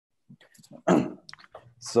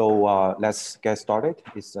So let's get started.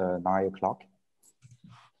 It's 9 o'clock.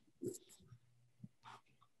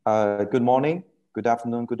 Good morning, good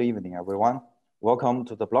afternoon, good evening, everyone. Welcome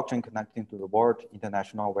to the Blockchain Connecting to the World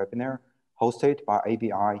International webinar hosted by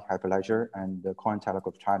API, Hyperledger, and the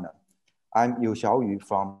Cointelegraph China. I'm Yu Xiaoyu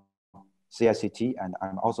from CICT, and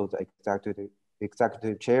I'm also the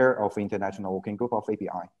executive chair of the International Working Group of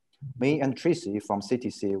API. Me and Tracy from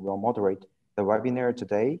CTC will moderate the webinar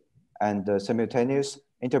today, and simultaneous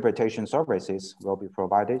interpretation services will be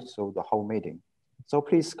provided through the whole meeting. So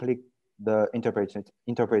please click the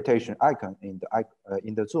interpretation icon in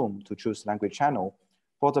the Zoom to choose language channel.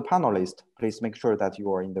 For the panelists, please make sure that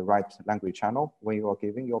you are in the right language channel when you are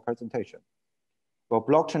giving your presentation. Well,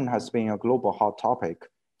 blockchain has been a global hot topic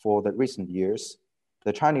for the recent years.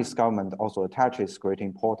 The Chinese government also attaches great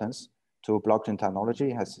importance to blockchain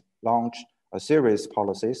technology, has launched a series of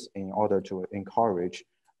policies in order to encourage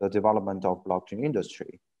the development of blockchain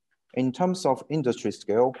industry. In terms of industry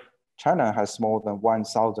scale, China has more than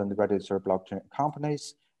 1,000 registered blockchain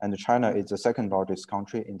companies, and China is the second largest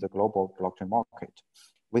country in the global blockchain market.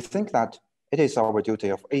 We think that it is our duty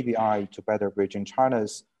of API to better bridging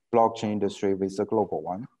China's blockchain industry with the global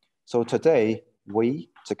one. So today, we,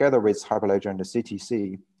 together with Hyperledger and the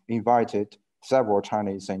CTC, invited several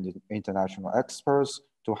Chinese and international experts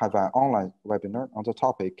to have an online webinar on the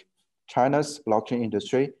topic, China's blockchain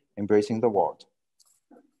industry embracing the world.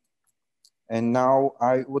 And now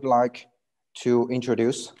I would like to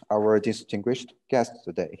introduce our distinguished guests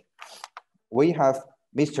today. We have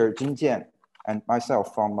Mr. Jin Jian and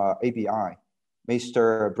myself from API,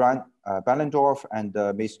 Mr. Brian Behlendorf and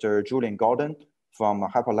Mr. Julian Colgan from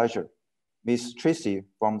Hyperledger, Ms. Tracy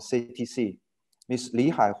from CTC, Ms.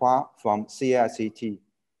 Li Haihua from CICT,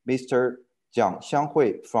 Mr. Jiang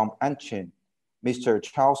Xianghui from Antchain, Mr.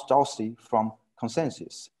 Charles Dawsey from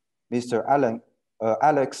ConsenSys, Mr.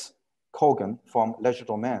 Alex Colgan from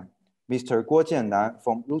LedgerDomain, Mr. Guo Jiannan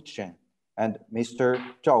from Rootchain, and Mr.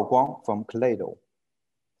 Zhao Guang from CBDO.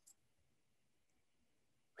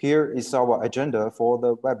 Here is our agenda for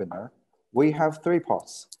the webinar. We have 3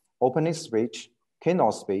 parts: opening speech,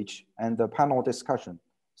 keynote speech, and the panel discussion.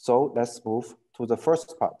 So let's move to the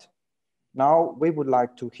first part. Now we would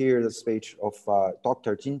like to hear the speech of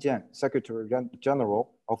Dr. Jin Jian, Secretary General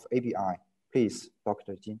of API. Please,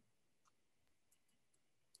 Dr. Jin.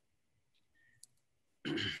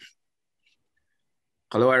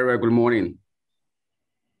 Hello, everyone. Good morning.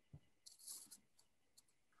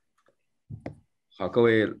 好，各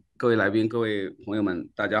位来宾、各位朋友们，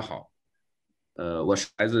大家好。我是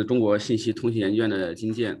来自中国信息通信研究院的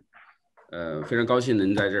金健，非常高兴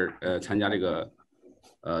能在这儿参加这个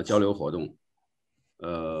交流活动。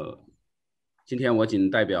今天我仅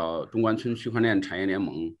代表中关村区块链产业联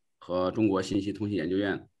盟和中国信息通信研究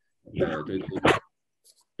院，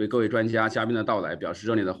对各位专家、嘉宾的到来表示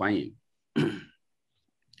热烈的欢迎。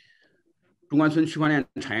中关村区块链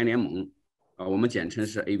产业联盟，我们简称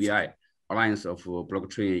是 ABI。Alliance of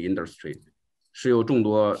Blockchain Industry 是由众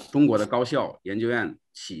多中国的高校、研究院、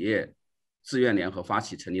企业自愿联合发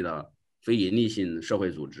起成立的非营利性社会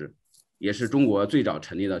组织，也是中国最早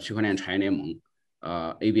成立的区块链产业联盟。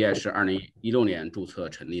ABI 是2016年注册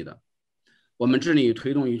成立的。我们致力于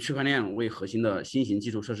推动以区块链为核心的新型基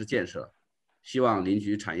础设施建设，希望凝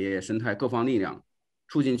聚产业生态各方力量，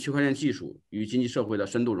促进区块链技术与经济社会的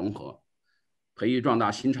深度融合，培育壮大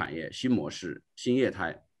新产业、新模式、新业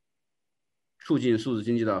态，促进数字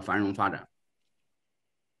经济的繁荣发展。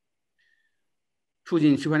促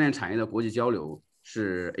进区块链产业的国际交流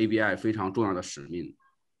是 ABI 非常重要的使命。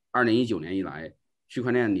2019年以来，区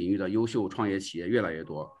块链领域的优秀创业企业越来越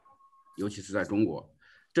多，尤其是在中国，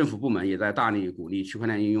政府部门也在大力鼓励区块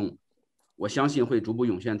链应用。我相信会逐步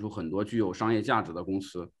涌现出很多具有商业价值的公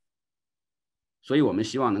司。所以我们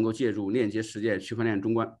希望能够借助链接世界区块链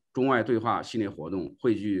中外对话系列活动，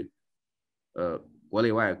汇聚国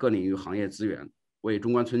内外各领域行业资源，为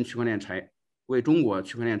中国区块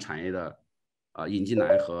链产业的引进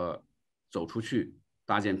来和走出去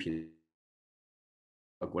搭建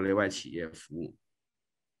国内外企业服务。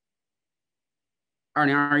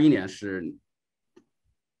2021年是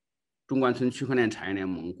中关村区块链产业联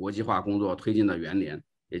盟国际化工作推进的元年，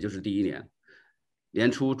也就是第1年。年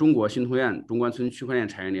初，中国信通院中关村区块链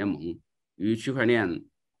产业联盟与区块链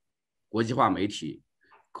国际化媒体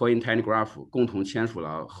Cointelegraph 共同签署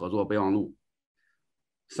了合作备忘录。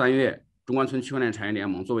3月，中关村区块链产业联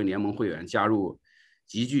盟作为联盟会员加入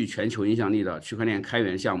极具全球影响力的区块链开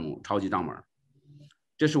源项目超级账本，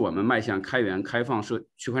这是我们迈向开源开放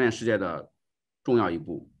区块链世界的重要一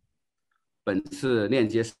步。本次链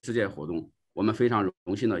接世界活动，我们非常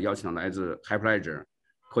荣幸的邀请了来自 Hyperledger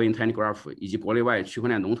Cointelegraph 以及国内外区块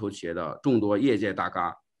链龙头企业的众多业界大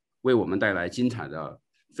咖，为我们带来精彩的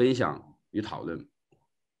分享与讨论。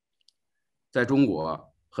在中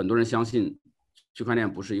国，很多人相信区块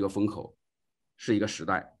链不是一个风口，是一个时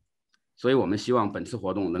代，所以我们希望本次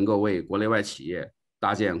活动能够为国内外企业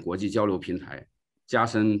搭建国际交流平台，加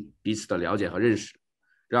深彼此的了解和认识，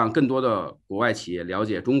让更多的国外企业了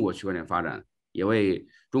解中国区块链发展，也为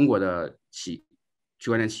中国的区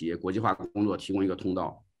块链企业国际化工作提供一个通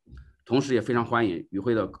道。同时也非常欢迎与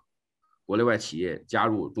会的国内外企业加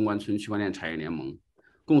入中关村区块链产业联盟，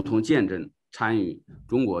共同见证参与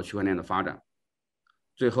中国区块链的发展。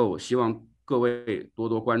最后，希望各位多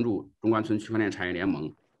多关注中关村区块链产业联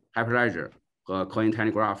盟、Hyperledger 和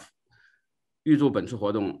Cointelegraph， 预祝本次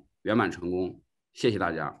活动圆满成功。谢谢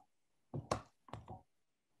大家。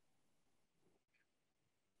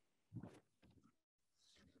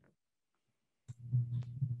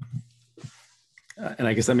And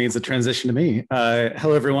I guess that means a transition to me.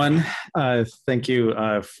 Hello, everyone. Thank you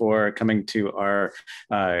for coming to our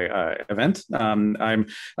event. I'm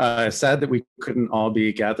sad that we couldn't all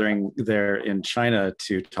be gathering there in China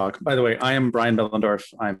to talk. By the way, I am Brian Behlendorf.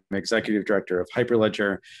 I'm Executive Director of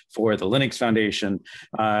Hyperledger for the Linux Foundation.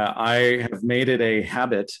 I have made it a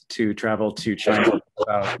habit to travel to China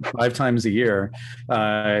about 5 times a year.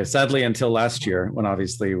 Sadly, until last year, when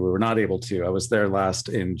obviously we were not able to. I was there last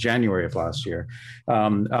in January of last year.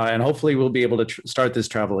 And hopefully we'll be able to start this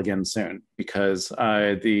travel again soon, because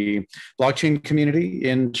the blockchain community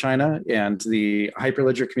in China and the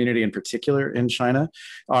Hyperledger community in particular in China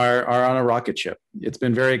are on a rocket ship. It's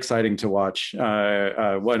been very exciting to watch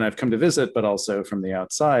when I've come to visit, but also from the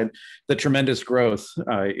outside, the tremendous growth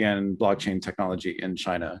in blockchain technology in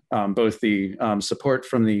China. Both the support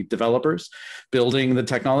from the developers building the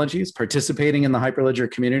technologies, participating in the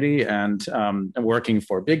Hyperledger community, and working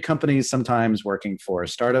for big companies sometimes, working for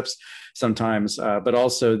startups sometimes, but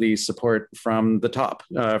also the support from the top,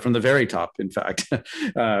 from the very top, in fact,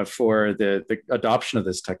 for the adoption of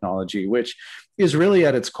this technology, which is really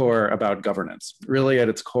at its core about governance, really at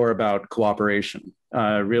its core about cooperation,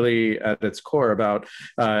 really at its core about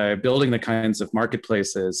building the kinds of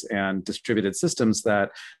marketplaces and distributed systems that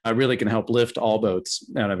really can help lift all boats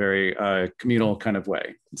in a very communal kind of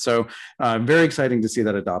way. So very exciting to see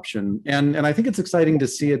that adoption. And I think it's exciting to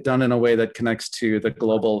see it done in a way that connects to the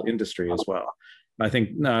global industry as well. I think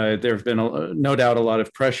there have been no doubt a lot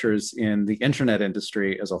of pressures in the internet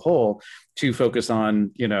industry as a whole to focus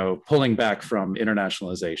on, pulling back from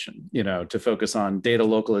internationalization, to focus on data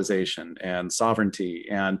localization and sovereignty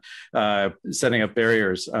and setting up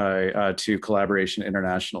barriers to collaboration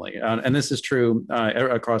internationally. And this is true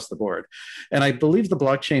across the board. And I believe the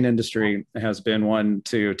blockchain industry has been one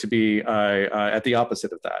to be at the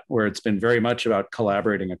opposite of that, where it's been very much about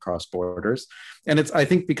collaborating across borders. And it's, I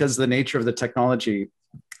think, because the nature of the technology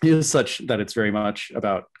is such that it's very much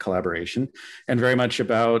about collaboration and very much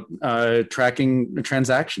about tracking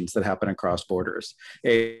transactions that happen across borders.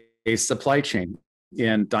 A supply chain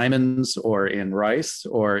in diamonds or in rice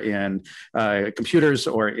or in computers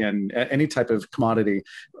or in any type of commodity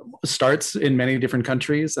starts in many different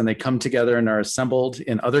countries, and they come together and are assembled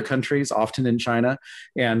in other countries, often in China,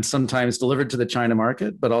 and sometimes delivered to the China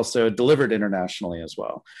market, but also delivered internationally as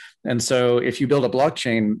well. And so if you build a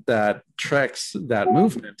blockchain that tracks that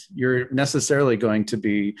movement, you're necessarily going to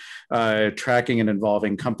be tracking and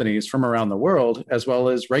involving companies from around the world, as well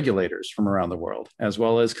as regulators from around the world, as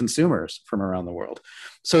well as consumers from around the world.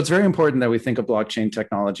 So it's very important that we think of blockchain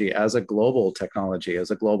technology as a global technology,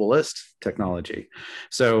 as a globalist technology.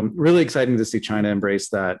 So really exciting to see China embrace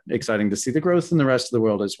that, exciting to see the growth in the rest of the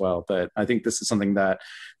world as well. But I think this is something that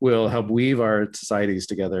will help weave our societies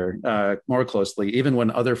together more closely, even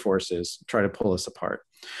when other forces try to pull us apart.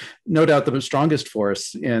 No doubt the strongest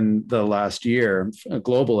force in the last year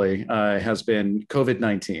globally has been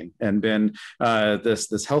COVID-19 and been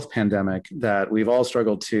this health pandemic that we've all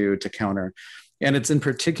struggled to counter. And it's in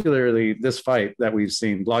particularly this fight that we've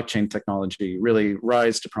seen blockchain technology really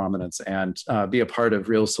rise to prominence and be a part of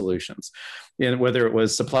real solutions. In whether it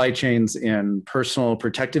was supply chains in personal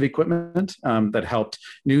protective equipment that helped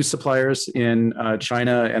new suppliers in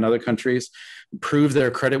China and other countries prove their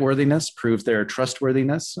creditworthiness, prove their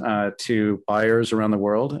trustworthiness to buyers around the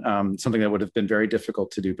world, something that would have been very difficult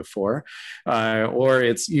to do before. Or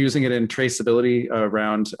it's using it in traceability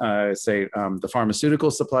around, say, the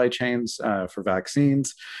pharmaceutical supply chains for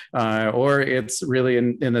vaccines, or it's really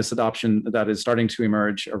in this adoption that is starting to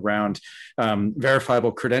emerge around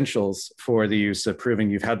verifiable credentials for the use of proving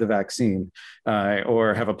you've had the vaccine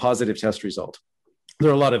or have a positive test result. there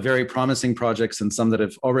are a lot of very promising projects and some that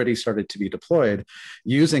have already started to be deployed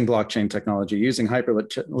using blockchain technology, using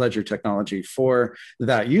Hyperledger technology for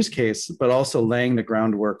that use case, but also laying the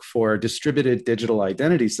groundwork for distributed digital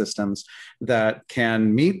identity systems that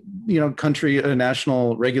can meet, country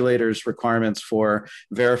national regulators' requirements for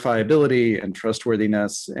verifiability and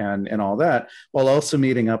trustworthiness and all that, while also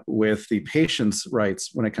meeting up with the patient's rights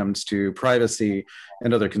when it comes to privacy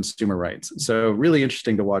and other consumer rights. So really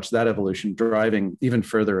interesting to watch that evolution driving even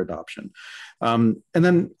further adoption. And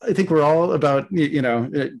then I think we're all about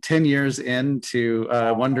 10 years into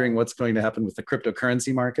wondering what's going to happen with the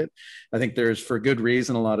cryptocurrency market. I think there's, for good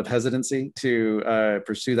reason, a lot of hesitancy to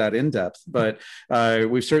pursue that in depth, but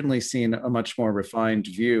we've certainly seen a much more refined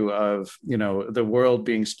view of the world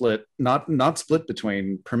being split, not split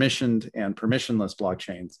between permissioned and permissionless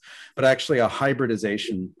blockchains, but actually a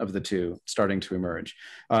hybridization of the two starting to emerge.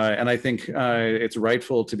 And I think it's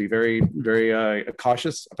rightful to be very, very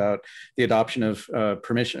cautious about the adoption of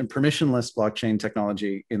permissionless blockchain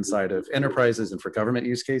technology inside of enterprises and for government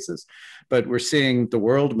use cases. But we're seeing the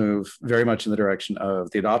world move very much in the direction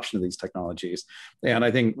of the adoption of these technologies. And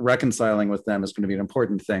I think reconciling with them is going to be an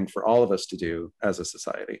important thing for all of us to do as a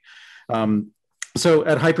society. So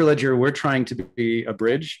at Hyperledger, we're trying to be a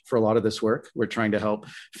bridge for a lot of this work. We're trying to help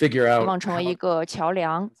figure out how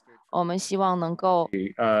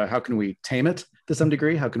can we tame it to some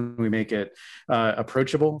degree? How can we make it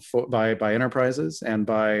approachable by enterprises and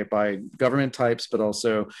by government types, but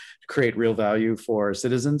also create real value for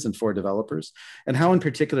citizens and for developers? And how in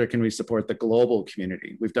particular can we support the global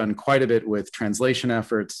community? We've done quite a bit with translation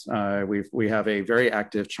efforts. We have a very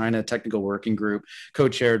active China technical working group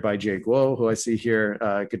co-chaired by Jay Guo, who I see here.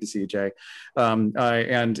 Good to see you, Jay.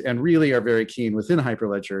 And really are very keen within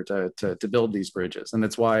Hyperledger to build these bridges. And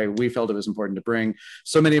that's why we felt it was important to bring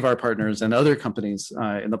so many of our partners and other companies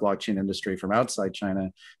in the blockchain industry from outside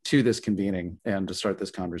China to this convening and to start this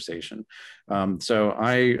conversation. So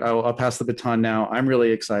I'll pass the baton now. I'm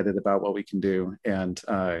really excited about what we can do, and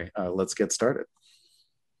let's get started.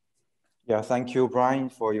 Yeah, thank you, Brian,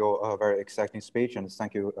 for your very exciting speech, and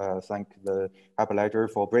thank the Hyperledger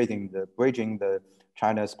for bridging the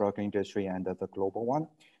China's blockchain industry and the global one.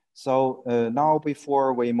 So now,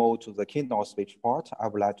 before we move to the keynote speech part, I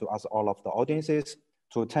would like to ask all of the audiences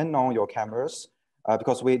to turn on your cameras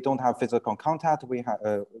because we don't have physical contact. We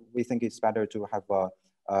think it's better to have a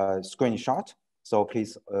screenshot. So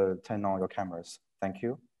please turn on your cameras. Thank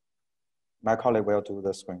you. My colleague will do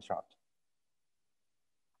the screenshot.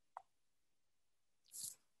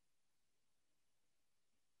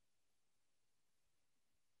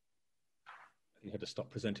 You had to stop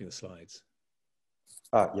presenting the slides.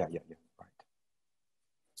 Yeah, right.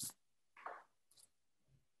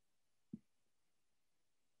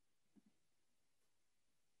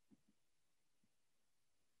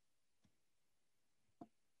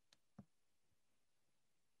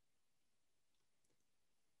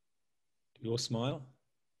 Do you all smile?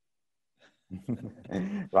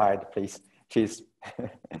 Right, please. Cheers.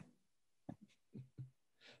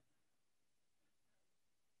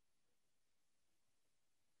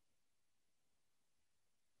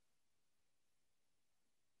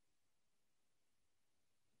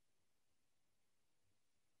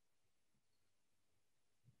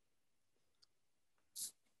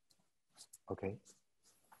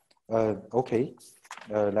 Okay.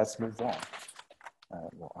 Let's move on.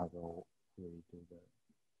 Well, I will redo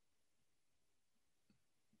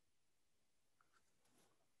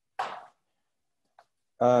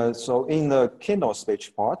the. So in the keynote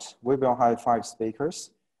speech part, we will have 5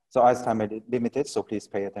 speakers. So as time is limited, so please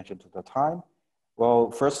pay attention to the time.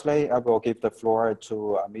 Well, firstly, I will give the floor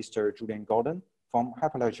to Mr. Julian Gordon from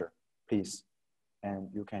Hyperledger, please. And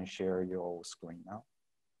you can share your screen now.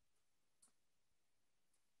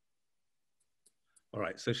 All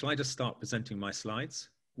right, so shall I just start presenting my slides?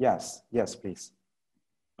 Yes, please.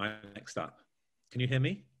 I'm next up. Can you hear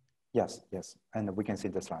me? Yes, and we can see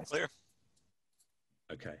the slides. Clear.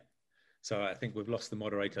 Okay, so I think we've lost the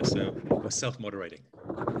moderator, so we're self-moderating.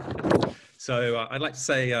 So I'd like to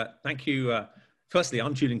say thank you. Firstly,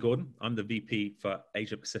 I'm Julian Gordon. I'm the VP for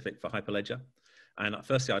Asia Pacific for Hyperledger. And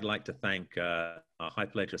firstly, I'd like to thank our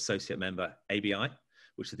Hyperledger associate member, ABI,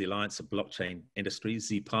 which is the Alliance of Blockchain Industries,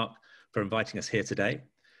 ZPARC, for inviting us here today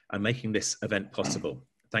and making this event possible.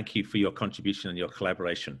 Thank you for your contribution and your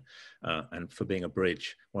collaboration and for being a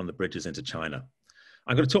bridge, one of the bridges into China.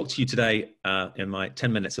 I'm going to talk to you today in my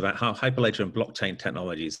 10 minutes about how Hyperledger and blockchain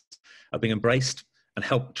technologies are being embraced and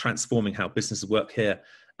help transforming how businesses work here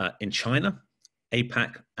in China,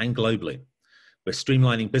 APAC, and globally. We're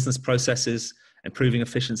streamlining business processes, improving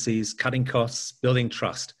efficiencies, cutting costs, building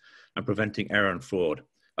trust and preventing error and fraud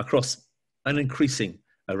across an increasing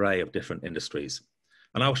array of different industries.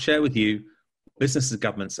 And I'll share with you businesses and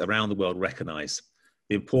governments around the world recognize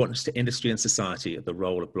the importance to industry and society of the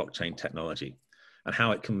role of blockchain technology and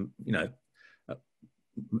how it can,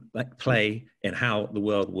 play in how the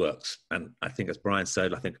world works. And I think, as Brian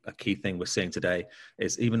said, I think a key thing we're seeing today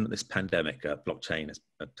is even this pandemic, blockchain is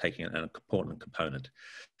taking an important component.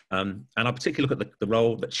 And I'll particularly look at the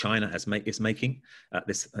role that China is making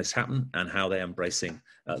this happen and how they're embracing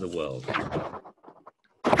the world.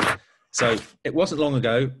 So it wasn't long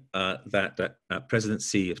ago that President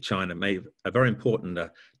Xi of China made a very important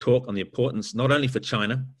talk on the importance, not only for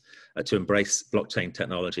China to embrace blockchain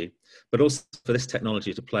technology, but also for this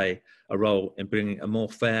technology to play a role in bringing a more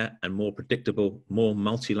fair and more predictable, more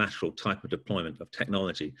multilateral type of deployment of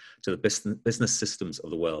technology to the business systems of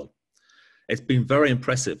the world. It's been very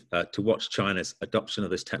impressive to watch China's adoption of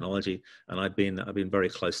this technology, and I've been very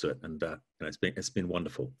close to it, and it's been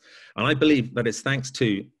wonderful. And I believe that it's thanks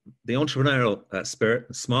to the entrepreneurial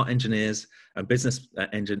spirit, smart engineers, and business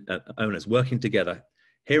owners working together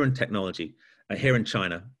here in technology, here in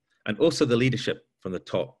China, and also the leadership from the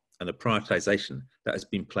top and the prioritization that has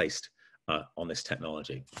been placed on this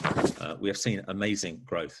technology. We have seen amazing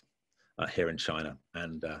growth here in China,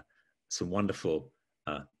 and some wonderful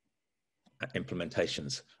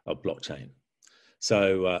implementations of blockchain.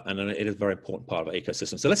 So, and it is a very important part of our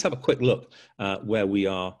ecosystem. So let's have a quick look where we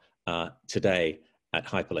are today at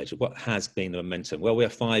Hyperledger. What has been the momentum? Well, we are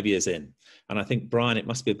 5 years in. And I think, Brian, it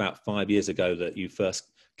must be about 5 years ago that you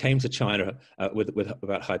first came to China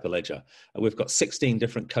about Hyperledger. We've got 16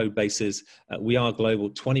 different code bases. We are global.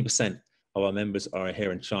 20% of our members are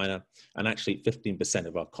here in China, and actually 15%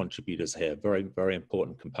 of our contributors here. Very, very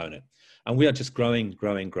important component. And we are just growing,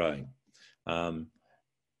 growing, growing.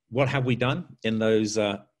 What have we done in those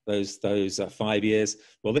 5 years?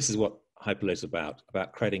 Well, this is what Hyperledger is about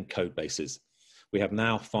creating code bases. We have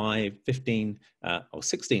now 15 or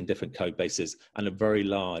 16 different code bases and a very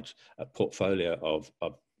large portfolio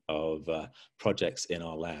of projects in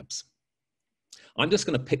our labs. I'm just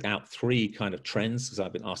going to pick out 3 kind of trends, because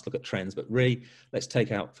I've been asked to look at trends, but really let's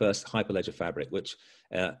take out first Hyperledger Fabric, which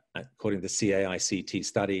according to the CAICT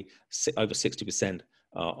study, over 60%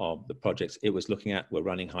 of the projects it was looking at were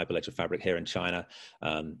running Hyperledger Fabric here in China,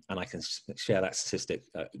 and I can share that statistic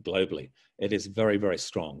globally. It is very, very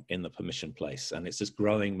strong in the permission place, and it's just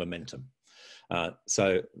growing momentum.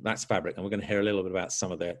 So that's Fabric, and we're going to hear a little bit about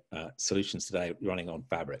some of the solutions today running on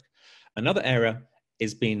Fabric. Another area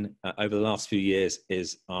has been, over the last few years,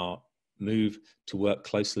 is our move to work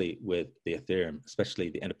closely with the Ethereum, especially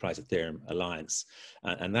the Enterprise Ethereum Alliance.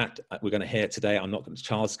 And that we're going to hear today.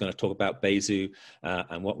 Charles is going to talk about Besu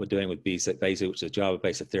and what we're doing with Besu, which is a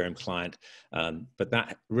Java-based Ethereum client. But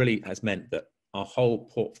that really has meant that our whole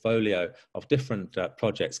portfolio of different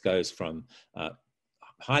projects goes from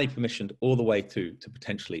highly permissioned all the way through to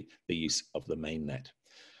potentially the use of the mainnet.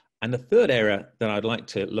 And the third area that I'd like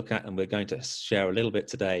to look at, and we're going to share a little bit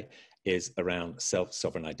today, is around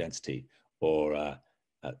self-sovereign identity, or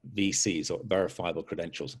VCs, or verifiable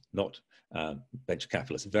credentials, not venture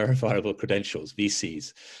capitalists, verifiable credentials,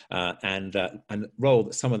 VCs, and role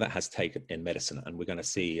that some of that has taken in medicine. And we're going to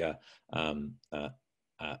see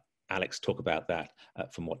Alex talk about that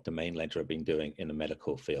from what Domain Ledger have been doing in the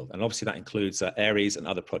medical field. And obviously that includes Aries and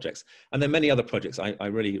other projects. And then many other projects. I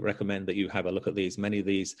really recommend that you have a look at these. Many of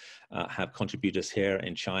these have contributors here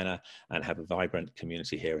in China and have a vibrant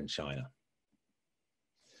community here in China.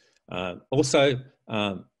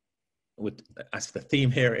 As the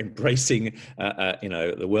theme here, embracing,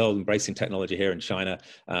 the world, embracing technology here in China,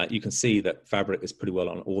 you can see that Fabric is pretty well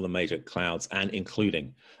on all the major clouds, and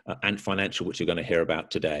including and financial, which you're going to hear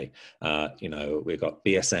about today. We've got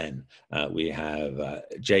BSN, we have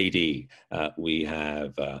JD, we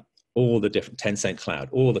have all the different Tencent Cloud,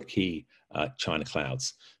 all the key China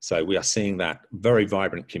clouds. So we are seeing that very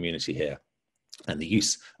vibrant community here, and the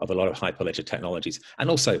use of a lot of Hyperledger technologies, and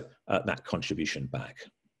also that contribution back.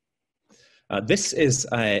 This is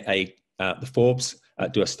the Forbes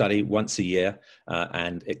do a study once a year,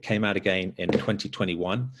 and it came out again in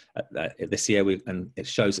 2021. This year, and it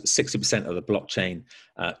shows that 60% of the blockchain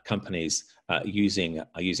companies are using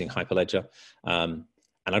Hyperledger.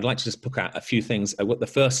 And I'd like to just pick out a few things. The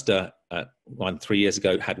first one 3 years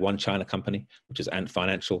ago had one China company, which is Ant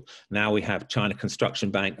Financial. Now we have China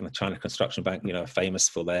Construction Bank, and the China Construction Bank, are famous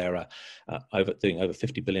for their doing over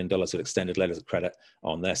 $50 billion of extended letters of credit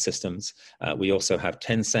on their systems. We also have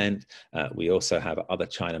Tencent. We also have other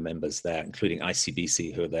China members there, including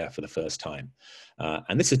ICBC, who are there for the first time.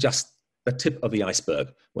 And this is just the tip of the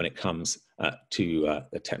iceberg when it comes to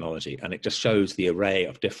the technology. And it just shows the array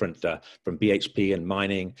of different, from BHP and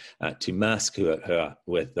mining to Maersk, who are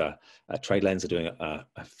with TradeLens, are doing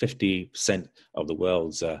 50% of the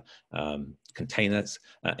world's containers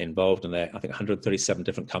involved, and they're, I think, 137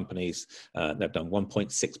 different companies. They've done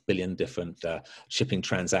 1.6 billion different shipping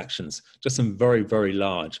transactions, just some very, very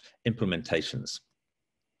large implementations.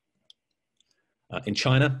 In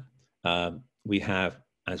China, we have,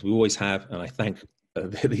 as we always have, and I thank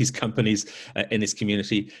these companies in this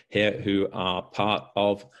community here who are part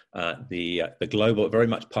of the global, very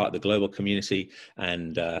much part of the global community.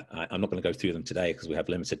 And I'm not going to go through them today because we have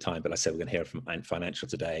limited time, but I said we're going to hear from Ant Financial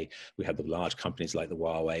today. We have the large companies like the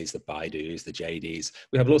Huawei's, the Baidu's, the JD's.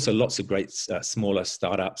 We have also lots of great smaller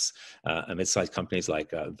startups and mid-sized companies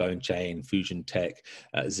like BoneChain, Fusion Tech,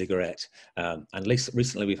 Ziggurat, and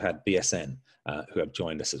recently we've had BSN who have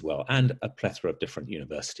joined us as well, and a plethora of different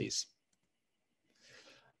universities.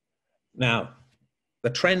 Now, the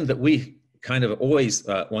trend that we kind of always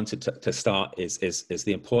wanted to start is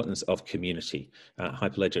the importance of community.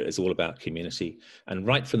 Hyperledger is all about community. And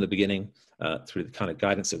right from the beginning, through the kind of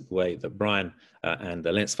guidance of the way that Brian and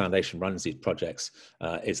the Linux Foundation runs these projects,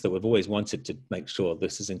 is that we've always wanted to make sure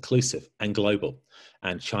this is inclusive and global.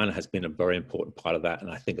 And China has been a very important part of that.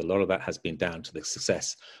 And I think a lot of that has been down to the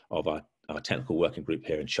success of our technical working group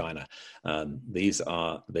here in China. These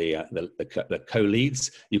are the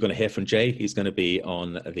co-leads. You're going to hear from Jay. He's going to be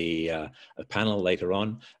on the panel later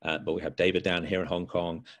on. But we have David down here in Hong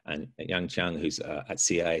Kong and Yang Qiang, who's at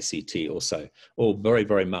CICT also, all very,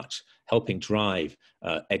 very much helping drive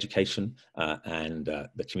education and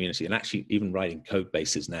the community, and actually even writing code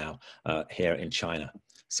bases now here in China.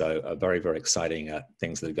 So very, very exciting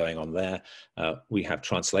things that are going on there. We have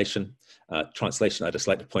translation. Translation, I'd just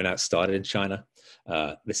like to point out, started in China.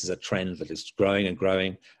 This is a trend that is growing and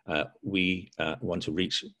growing. We want to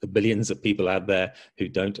reach the billions of people out there who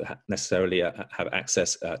don't necessarily have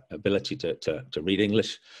access, ability to read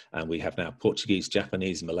English. And we have now Portuguese,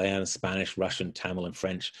 Japanese, Malayan, Spanish, Russian, Tamil, and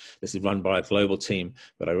French. This is run by a global team,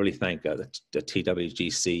 but I really thank the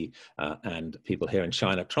TWGC and people here in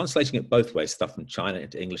China, translating it both ways, stuff from China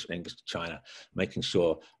into English and English to China, making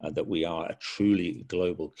sure that we are a truly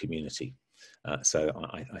global community. So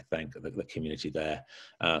I thank the community there.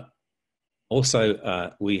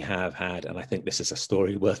 Also, we have had, and I think this is a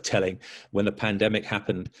story worth telling, when the pandemic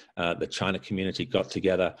happened, the China community got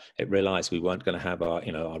together. It realized we weren't going to have our,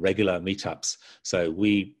 our regular meetups. So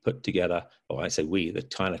we put together, or I say we, the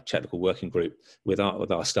China Technical Working Group, with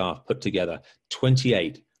our staff, put together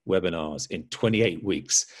 28 webinars in 28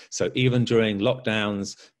 weeks. So even during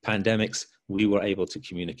lockdowns, pandemics, we were able to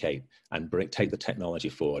communicate and take the technology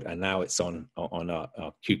forward. And now it's on our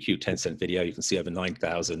QQ 10-cent video. You can see over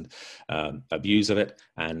 9,000 views of it.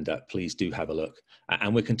 And please do have a look.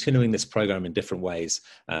 And we're continuing this program in different ways,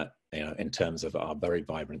 in terms of our very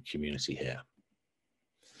vibrant community here.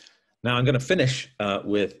 Now I'm going to finish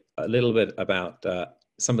with a little bit about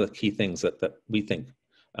some of the key things that we think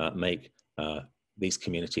make these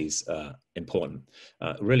communities important.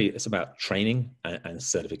 Really, it's about training and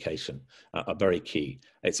certification are very key.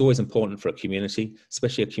 It's always important for a community,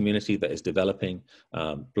 especially a community that is developing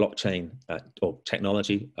blockchain or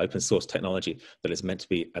technology, open source technology that is meant to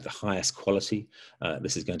be at the highest quality.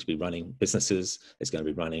 This is going to be running businesses, it's going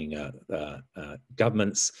to be running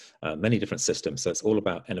governments, many different systems. So it's all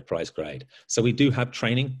about enterprise grade. So we do have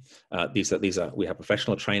training. We have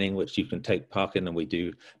professional training, which you can take part in, and we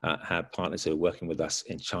do have partners who are working with us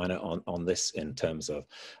in China on this in terms of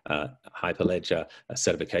Hyperledger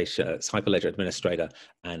certification, Hyperledger administrator,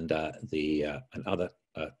 and other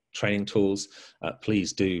training tools.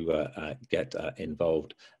 Please do get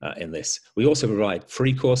involved in this. We also provide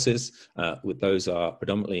free courses. Those are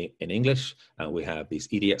predominantly in English. We have these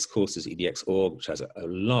EDX courses, EDX.org, which has a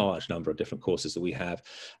large number of different courses that we have.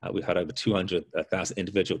 We've had over 200,000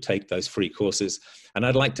 individuals take those free courses. And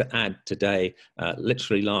I'd like to add today,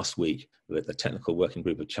 literally last week, that the Technical Working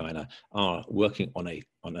Group of China are working on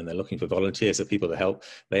and they're looking for volunteers or people to help.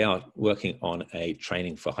 They are working on a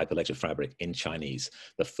training for Hyperledger Fabric in Chinese.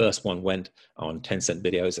 The first one went on 10-cent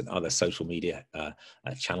videos and other social media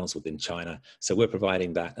channels within China. So we're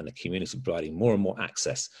providing that, and the community is providing more and more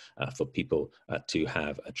access for people to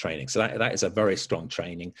have a training. So that is a very strong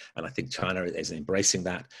training, and I think China is embracing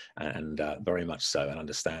that, and very much so, and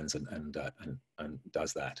understands and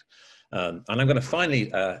does that. And I'm going to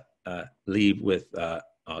finally leave with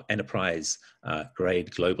enterprise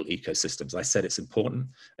grade global ecosystems. I said it's important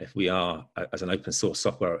if we are, as an open source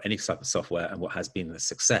software or any type of software, and what has been the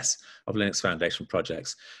success of Linux Foundation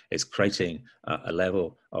projects is creating a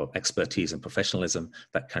level of expertise and professionalism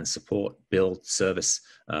that can support, build, service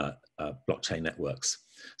blockchain networks.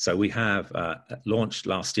 So we have launched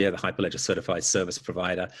last year the Hyperledger Certified Service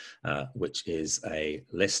Provider, which is a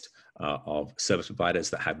list of service providers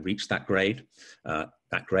that have reached that grade.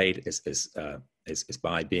 That grade is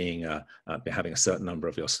by being having a certain number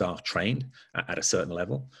of your staff trained at a certain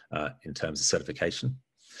level in terms of certification.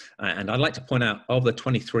 And I'd like to point out, of the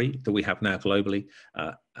 23 that we have now globally,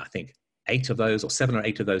 I think 8 of those, or 7 or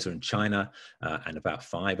 8 of those, are in China, and about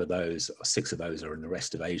 5 of those, or 6 of those, are in the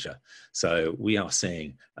rest of Asia. So we are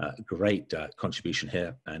seeing great contribution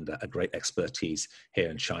here and a great expertise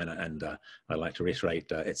here in China. And I'd like to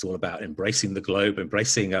reiterate, it's all about embracing the globe,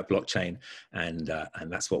 embracing blockchain, and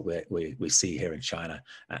that's what we see here in China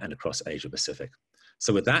and across Asia Pacific.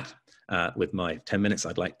 So with that, with my 10 minutes,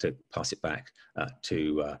 I'd like to pass it back to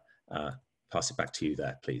you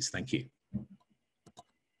there, please. Thank you.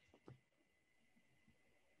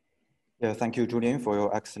 Yeah, thank you, Julian, for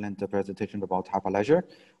your excellent presentation about Hyperledger.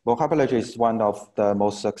 Well, Hyperledger is one of the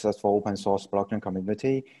most successful open source blockchain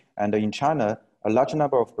community. And in China, a large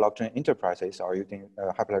number of blockchain enterprises are using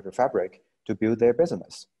Hyperledger Fabric to build their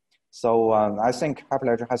business. So I think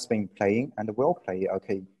Hyperledger has been playing and will play a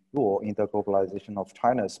key role in the globalization of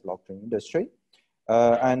China's blockchain industry.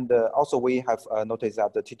 And also we have noticed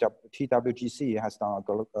that the TWGC has done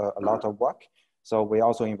a lot of work. So we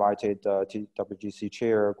also invited TWGC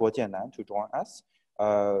Chair Guo Jiannan to join us.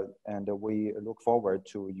 And we look forward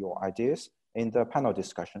to your ideas in the panel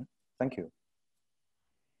discussion. Thank you.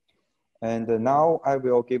 And now I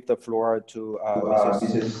will give the floor to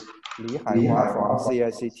Mrs. Li Hanhua from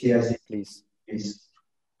CICT, please.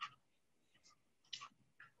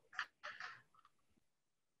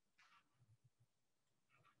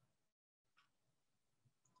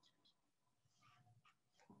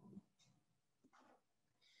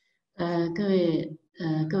各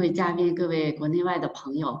位嘉宾，各位国内外的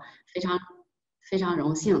朋友，非常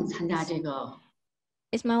荣幸参加这个。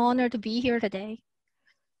It's my honor to be here today.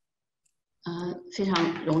 非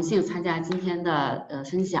常荣幸参加今天的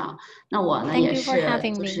分享。那我呢也是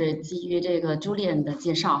就是基于这个 Julian 的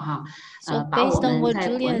介绍哈，把我们在国内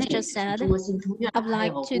中国信通院还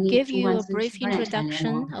有公益中关村区块链产业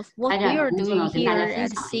联盟开展的工作呢跟大家分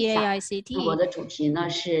享一下。我的主题呢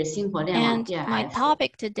是星火链网 DIF。My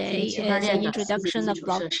topic today is the introduction of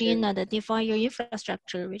blockchain and the DeFi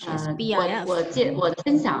infrastructure, which is BIF. 我的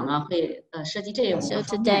分享呢会涉及这5个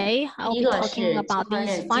方面。第一个是区块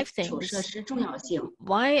链基础设施。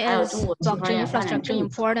Why is blockchain infrastructure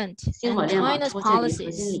important? And China's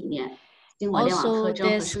policies. Also,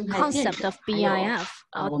 this concept of BIF.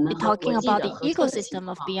 We're talking about the ecosystem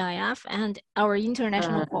of BIF and our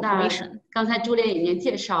international cooperation. 刚才朱烈已经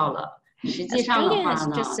介绍了，实际上的话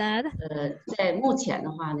呢，在目前的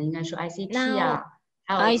话呢，应该说 ICT 啊，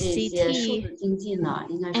还有这些数字经济呢，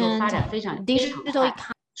应该说发展非常快，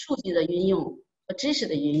数据的运用和知识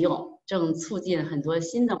的运用正促进很多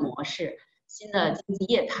新的模式。新的经济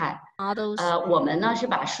业态，我们呢是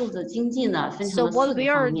把数字经济呢分成了4个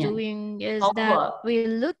方面，包括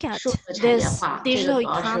数字产业化，这个主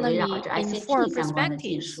要是围绕着 ICT 相关的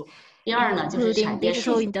技术。第二呢就是产业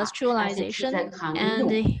数字化 ，ICT 在各行应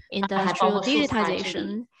用，还包括数字化治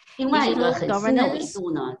理。另外一个很新的维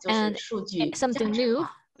度呢就是数据价值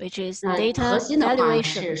化。核心的话呢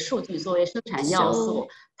是数据作为生产要素，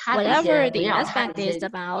它的一些围绕它的一些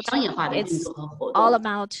商业化的运作和活动。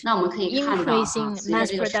那我们可以看到随着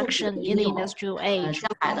这个数据的应用，将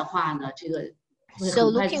来的话呢，这个会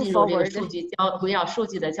很快进入这个数据围绕数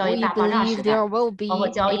据的交易大爆炸时代，包括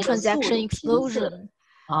交易的速度、频次都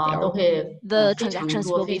会非常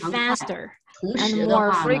多、非常快。同时的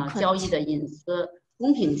话呢，交易的隐私、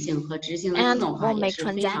公平性和执行的自动化也是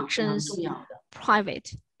非常重要的。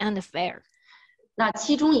Private and fair. 那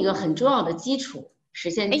其中一个很重要的基础，实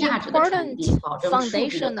现价值的传递，保证数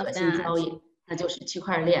据的可信交易，那就是区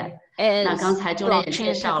块链。那刚才周烈也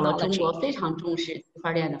介绍了，中国非常重视区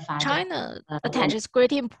块链的发展。China attaches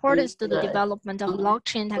great importance to the development of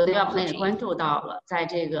blockchain technology. 国内外朋友也关注到了，在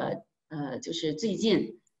这个就是最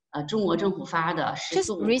近中国政府发的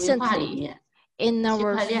“14五”规划里面。In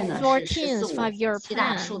our 14th five-year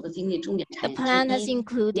plan, the plan has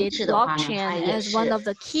included blockchain as one of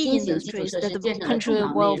the key industries that the country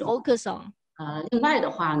will focus on. 另外的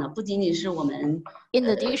话呢，不仅仅是我们 In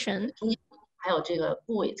addition, The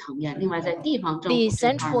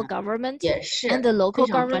central government and the local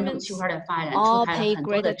governments all pay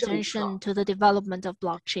great attention to the development of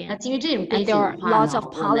blockchain. And there are lots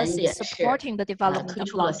of policies supporting the development of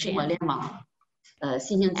blockchain.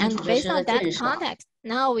 And based on that context,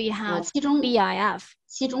 now we have BIF.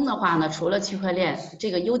 其中的话呢，除了区块链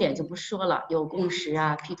这个优点就不说了，有共识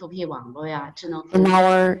啊、P2P 网络呀、智能 In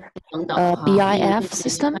our BIF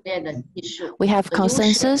system, we have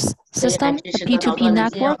ConsenSys system, a P2P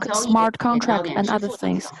network, smart contract, and other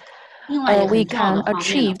things. We can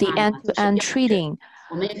achieve the end-to-end trading,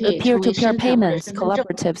 peer-to-peer payments,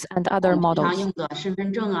 collaboratives, and other models.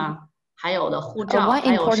 One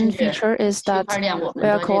important feature is that we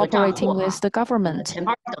are cooperating with the government.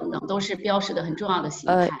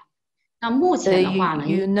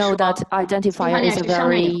 You know that identifier is a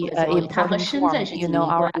very important form. You know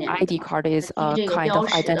our ID card is a kind of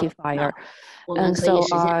identifier. And so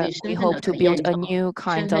we hope to build a new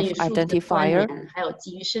kind of identifier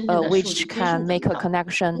which can make a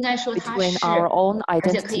connection between our own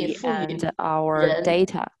identity and our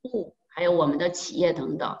data.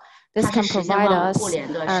 This can provide us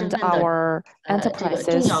and our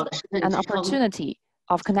enterprises an opportunity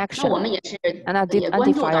of connection. And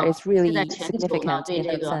identifier is really significant in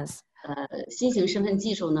that sense.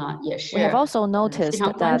 We have also noticed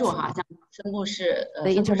that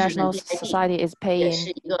the international society is paying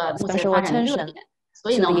special attention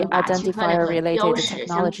to the identifier-related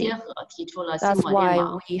technology. That's why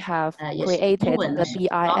we have created the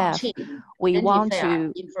BIF. We want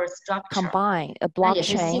to combine a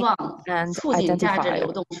blockchain and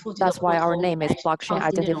identifier. That's why our name is Blockchain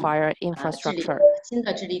Identifier Infrastructure.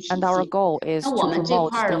 And our goal is to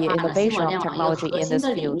promote the innovation of technology in this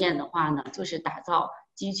field.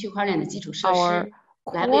 Our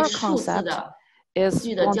core concept is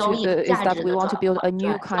that we want to build a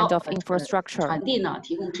new kind of infrastructure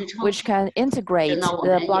which can integrate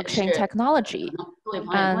the blockchain technology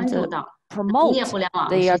and promote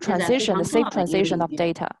the transition, the safe transition of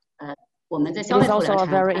data. It is also a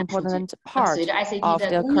very important part of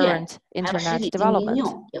the current internet development.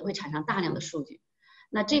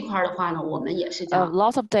 Lots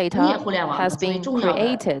of data has been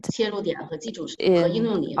created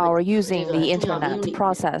in our using the internet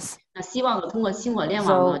process. So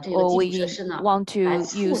we want to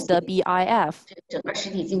use the BIF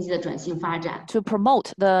to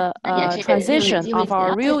promote the transition of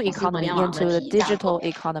our real economy into the digital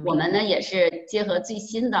economy.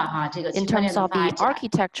 In terms of the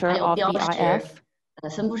architecture of BIF,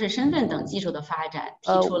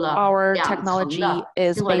 our technology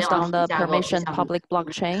is based on the permission public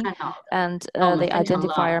blockchain and the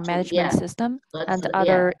identifier management system and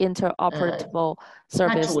other interoperable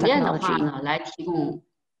service technology.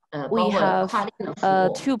 We have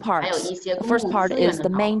two parts. The first part is the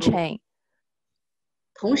main chain.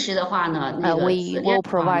 We will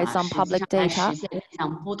provide some public data,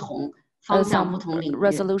 some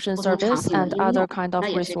resolution service, and other kind of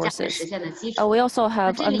resources. We also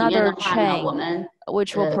have another chain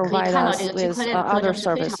which will provide us with other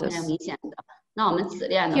services.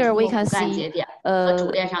 Here we can see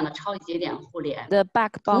the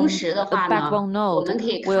backbone node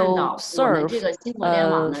will serve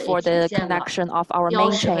for the connection of our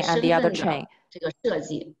main chain and the other chain.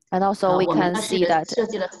 And also we can see that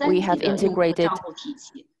we have integrated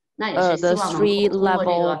the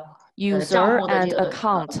three-level user and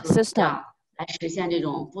account system.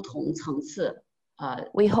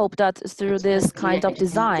 We hope that through this kind of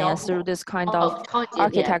design and through this kind of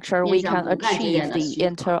architecture, we can achieve the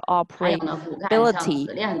interoperability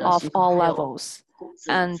of all levels.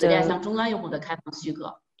 And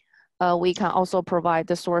we can also provide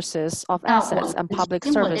the sources of assets and public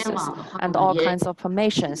services and all kinds of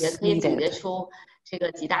permissions needed.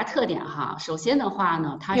 Here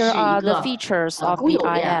are the features of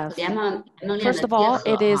BIF. First of all,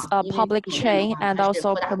 it is a public chain and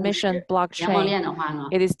also permission blockchain.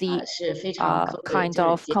 It is the kind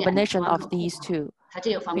of combination of these two.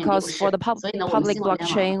 Because for the public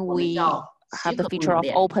blockchain, we have the feature of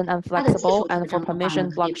open and flexible, and for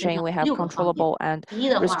permission blockchain, we have controllable and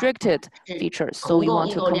restricted features. So we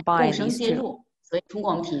want to combine these two. We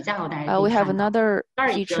have another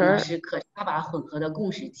feature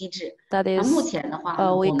that is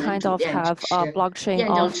we kind of have a blockchain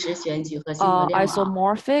of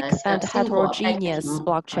isomorphic and heterogeneous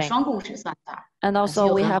blockchain. And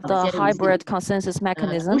also we have the hybrid consensus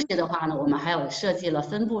mechanism.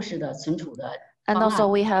 And also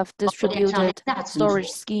we have distributed storage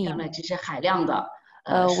scheme.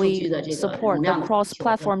 We support the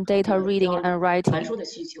cross-platform data reading and writing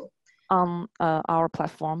on our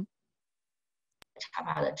platform.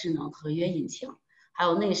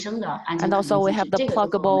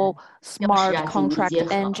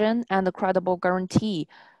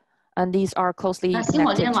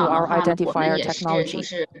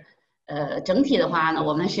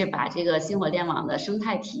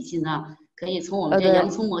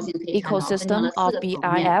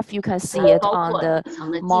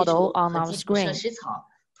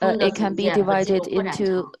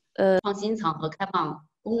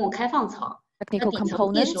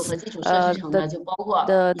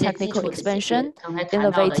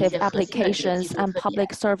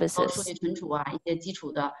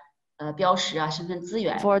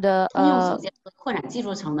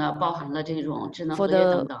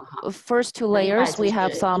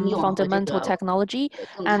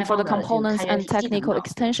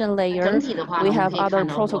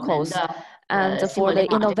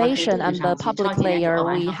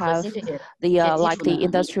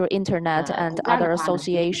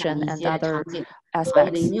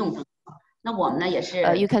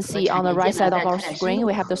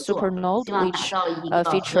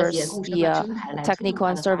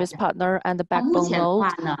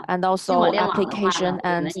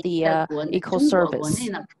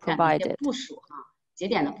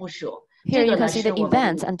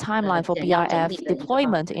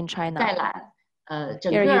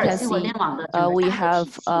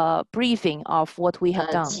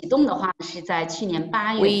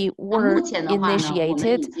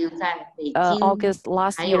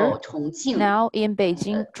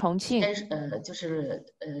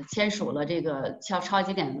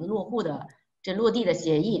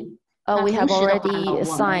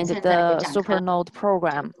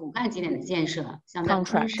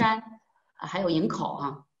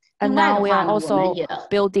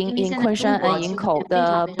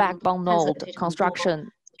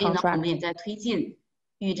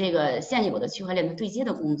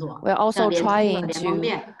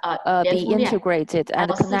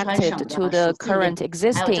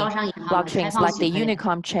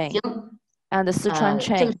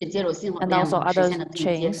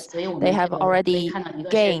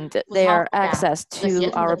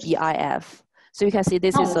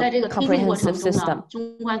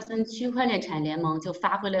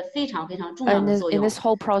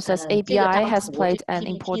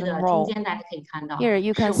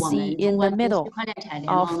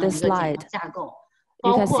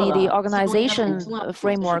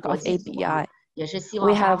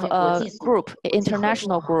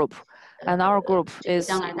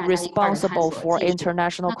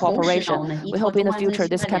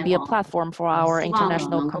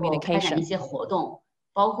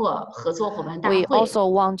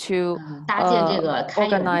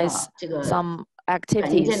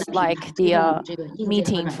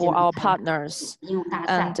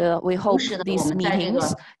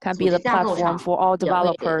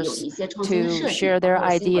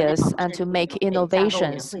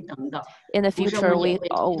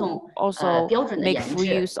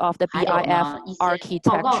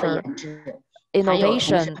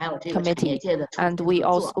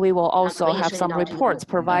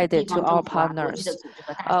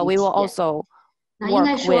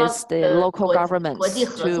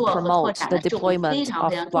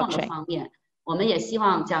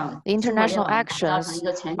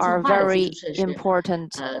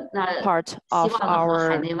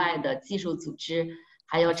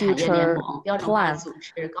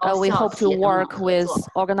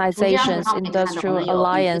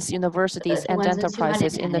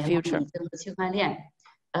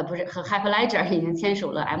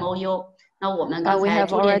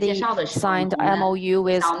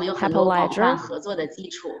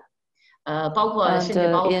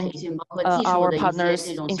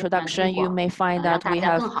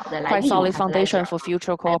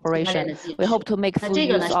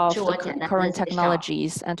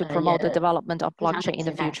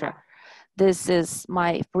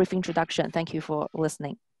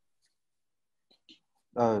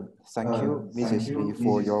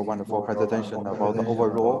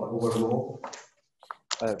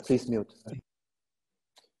 Please mute.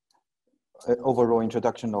 Overall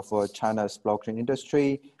introduction of China's blockchain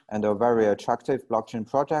industry and a very attractive blockchain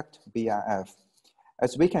project, BIF.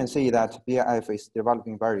 As we can see that BIF is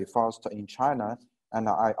developing very fast in China, and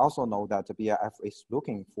I also know that BIF is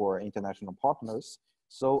looking for international partners.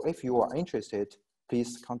 So if you are interested,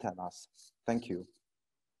 please contact us. Thank you.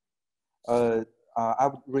 I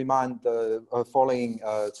would remind the following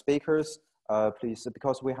speakers, please,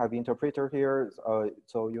 because we have interpreter here,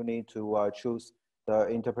 so you need to choose the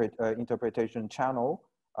interpretation channel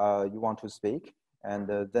you want to speak, and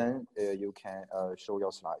then you can show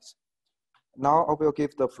your slides. Now I will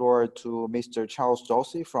give the floor to Mr. Charles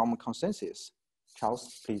Josie from ConsenSys.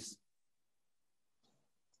 Charles, please.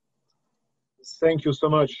 Thank you so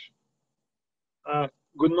much.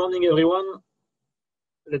 Good morning, everyone.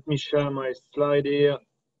 Let me share my slide here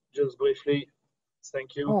just briefly.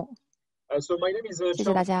 Thank you. So my name is 谢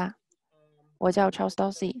谢大家，我叫 Charles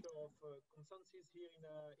Dorsey，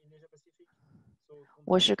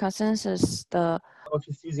 我是 ConsenSys 的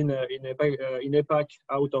offices in APAC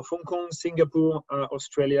out of Hong Kong, Singapore,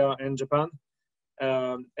 Australia, and Japan.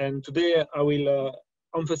 And today I will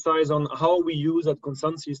emphasize on how we use at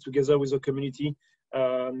ConsenSys together with the community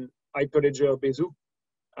Hyperledger Bezu.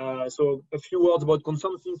 So a few words about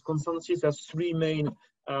ConsenSys. ConsenSys has three main,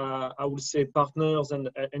 I would say, partners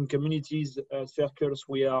and communities circles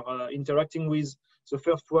we are interacting with. The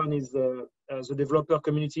first one is the developer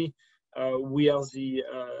community. We are the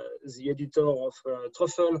editor of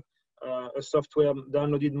Truffle, a software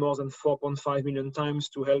downloaded more than 4.5 million times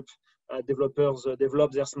to help developers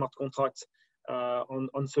develop their smart contracts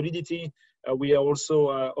on Solidity. We are also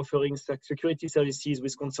offering security services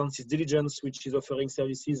with ConsenSys Diligence, which is offering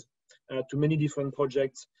services to many different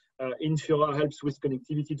projects. Infura helps with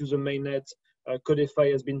connectivity to the mainnet.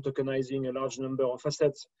 Codify has been tokenizing a large number of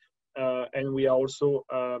assets. And we are also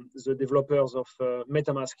the developers of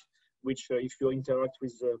MetaMask, which if you interact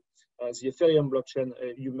with the Ethereum blockchain,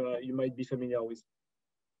 you might be familiar with.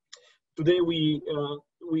 Today we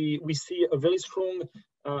see a very strong,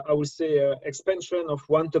 I would say, expansion of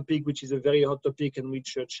one topic, which is a very hot topic and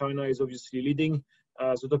which China is obviously leading.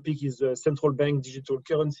 The topic is central bank digital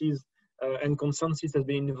currencies, and ConsenSys has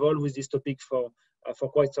been involved with this topic for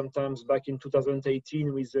quite some time, back in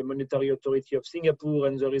 2018 with the Monetary Authority of Singapore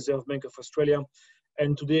and the Reserve Bank of Australia.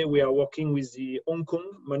 And today we are working with the Hong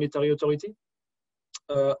Kong Monetary Authority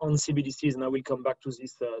on CBDCs, and I will come back to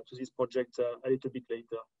this project a little bit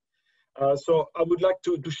later. So I would like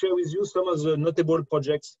to share with you some of the notable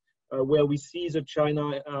projects where we see the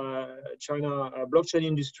China blockchain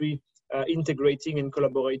industry integrating and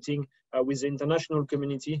collaborating with the international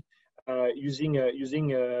community using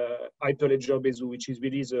Hyperledger Bezu, which is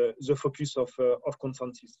really the focus of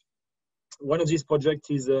ConsenSys. One of these projects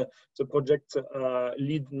is the project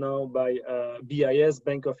led now by BIS,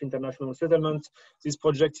 Bank of International Settlement. This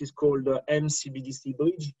project is called MCBDC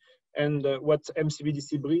Bridge. And what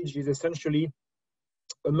MCBDC Bridge is essentially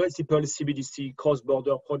a multiple CBDC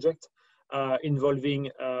cross-border project involving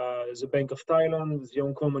the Bank of Thailand, the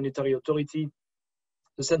Hong Kong Monetary Authority,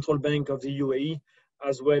 the Central Bank of the UAE,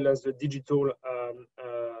 as well as the Digital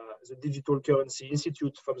Currency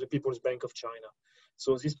Institute from the People's Bank of China.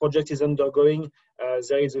 So this project is undergoing.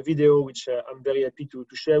 There is a video which I'm very happy to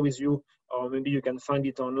share with you, or maybe you can find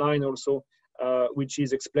it online also, which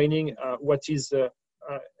is explaining what is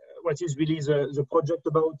really the project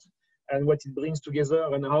about and what it brings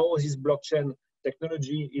together, and how this blockchain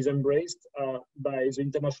technology is embraced by the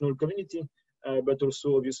international community, but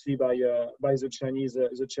also obviously by the Chinese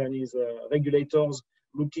regulators,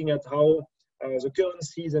 looking at how the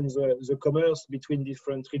currencies and the commerce between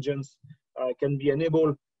different regions can be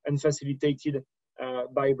enabled and facilitated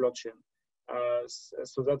by blockchain.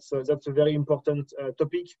 So that's a very important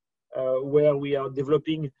topic where we are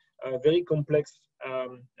developing very complex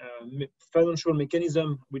financial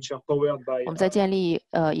mechanism which are powered by 我们在建立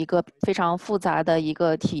一个非常复杂的一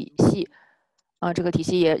个体系，这个体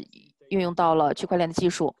系也运用到了区块链的技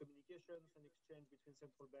术，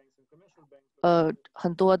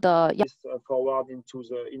很多的 forward into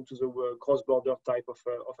the cross-border type of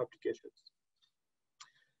applications.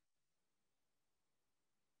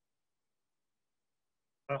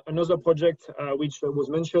 Another project which was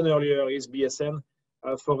mentioned earlier is BSN.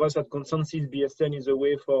 For us at ConsenSys, BSN is a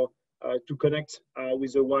way to connect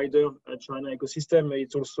with the wider China ecosystem.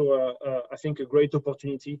 It's also, I think, a great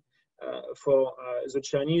opportunity for the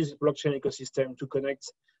Chinese blockchain ecosystem to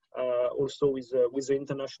connect also with the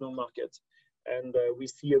international market. And we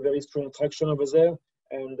see a very strong traction over there.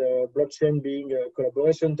 And blockchain being a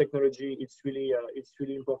collaboration technology, it's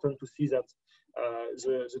really important to see that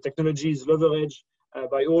the technology is leveraged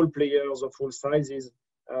by all players of all sizes,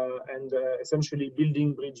 and essentially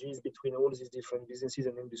building bridges between all these different businesses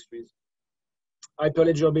and industries.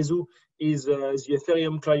 Hyperledger Bezu is the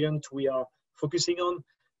Ethereum client we are focusing on.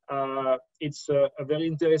 It's a very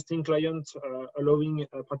interesting client, allowing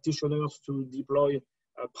practitioners to deploy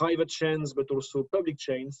private chains, but also public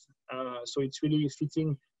chains. So it's really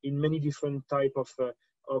fitting in many different type of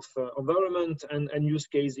environment and use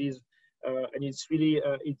cases. And it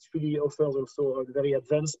really offers also a very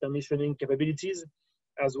advanced permissioning capabilities,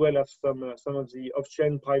 as well as some of the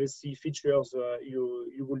off-chain privacy features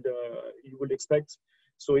you would expect.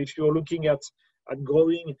 So if you're looking at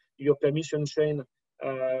growing your permission chain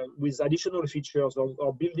with additional features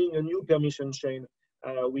or building a new permission chain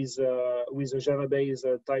with a Java-based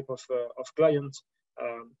type of client,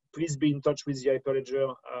 please be in touch with the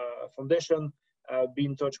Hyperledger Foundation, be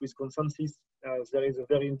in touch with ConsenSys. There is a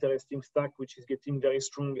very interesting stack which is getting very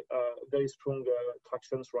strong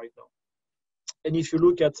tractions right now. And if you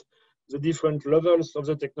look at the different levels of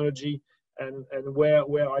the technology and where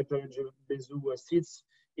Hyperledger Bezu sits,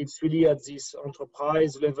 it's really at this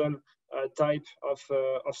enterprise level type of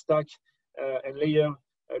stack and layer,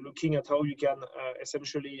 looking at how you can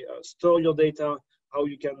essentially store your data, how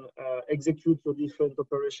you can execute your different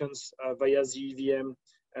operations via the EVM,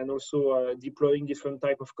 and also deploying different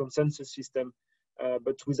type of consensus system,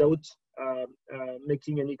 but without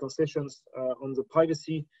making any concessions on the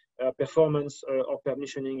privacy, performance, or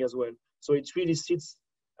permissioning as well. So it really sits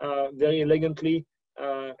very elegantly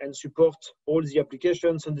and support all the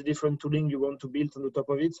applications and the different tooling you want to build on the top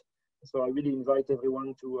of it. So I really invite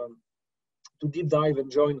everyone to deep dive and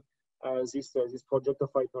join this project of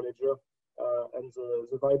Hyperledger and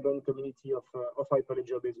the vibrant community of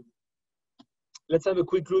Hyperledger Bezu. Let's have a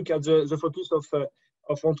quick look at the focus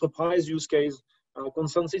of enterprise use case.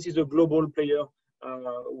 ConsenSys is a global player.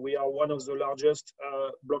 We are one of the largest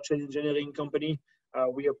blockchain engineering company.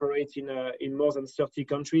 We operate in more than 30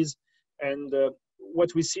 countries. And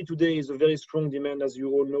what we see today is a very strong demand, as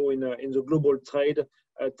you all know, in the global trade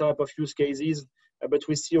type of use cases. But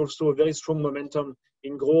we see also a very strong momentum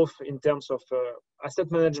in growth in terms of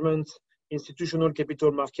asset management, institutional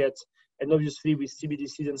capital market, and obviously with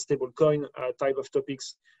CBDCs and stablecoin type of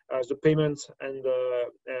topics, the payment and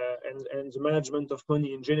the management of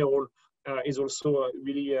money in general is also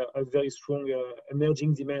really a very strong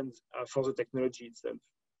emerging demand for the technology itself.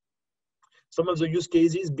 Some of the use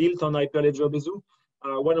cases built on Hyperledger Bezu,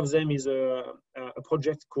 one of them is a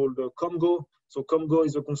project called COMGO. So COMGO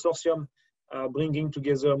is a consortium bringing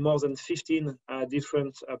together more than 15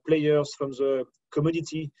 different players from the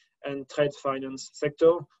commodity and trade finance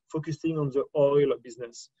sector, focusing on the oil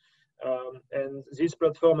business. And this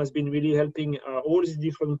platform has been really helping all these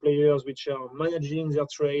different players which are managing their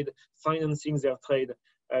trade, financing their trade,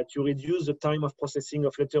 to reduce the time of processing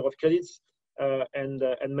of letter of credits and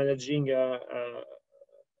managing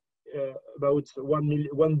about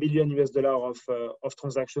 $1 billion of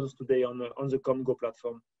transactions today on the COMGO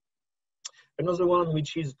platform. Another one,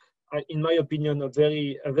 which is, in my opinion, a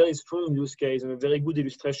very strong use case and a very good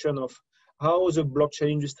illustration of how the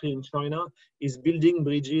blockchain industry in China is building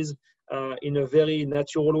bridges in a very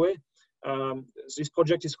natural way. This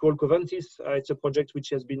project is called ConsenSys. It's a project which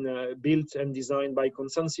has been built and designed by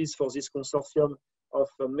ConsenSys for this consortium of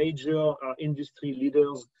major industry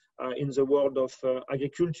leaders in the world of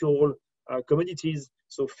agricultural commodities.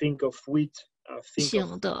 So think of wheat,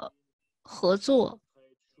 think of 合作，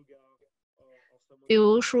比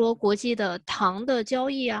如说国际的糖的交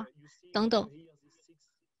易啊，等等。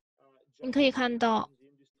你可以看到，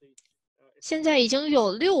现在已经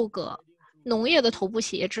有6个农业的头部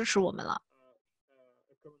企业支持我们了。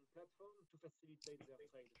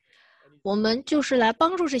我们就是来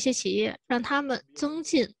帮助这些企业，让他们增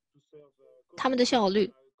进他们的效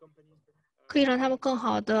率，可以让他们更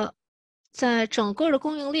好的在整个的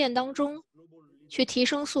供应链当中去提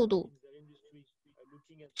升速度。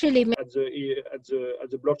这里面 at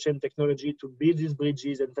the blockchain technology to build these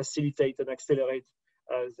bridges and facilitate and accelerate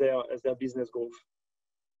their business growth.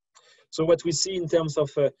 So what we see in terms of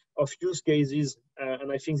use cases,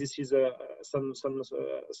 and I think this is some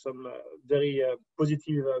very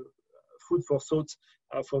positive food for thought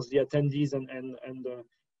for the attendees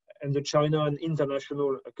and the China and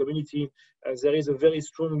international community. There is a very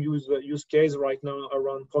strong use case right now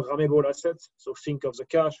around programmable assets. So think of the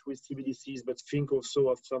cash with CBDCs, but think also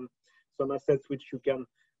of some assets which you can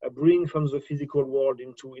bring from the physical world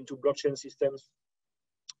into blockchain systems.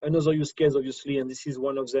 Another use case, obviously, and this is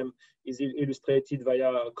one of them, is illustrated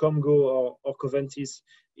via COMGO or ConsenSys,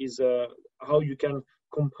 is how you can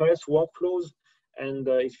compress workflows. And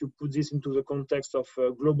if you put this into the context of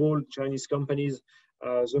global Chinese companies,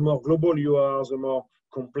 the more global you are, the more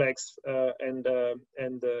complex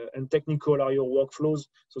and technical are your workflows.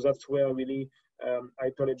 So that's where really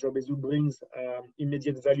Hyperledger Bezu brings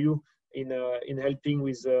immediate value in helping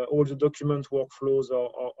with all the document workflows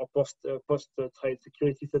or post-trade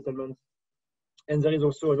security settlement. And there is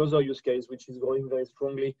also another use case which is growing very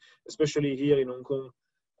strongly, especially here in Hong Kong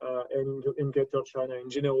and in Greater China in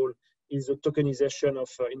general, is the tokenization of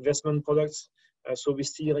investment products. So we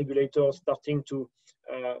see regulators starting to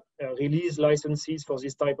release licenses for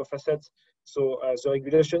this type of assets. So the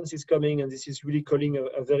regulations is coming, and this is really calling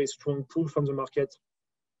a very strong pull from the market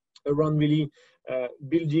around really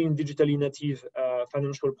building digitally native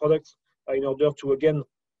financial products in order to, again,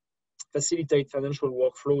 facilitate financial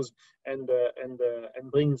workflows and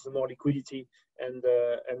bring more liquidity and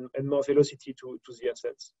more velocity to the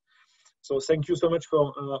assets. So thank you so much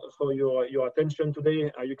for your attention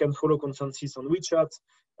today. You can follow ConsenSys on WeChat,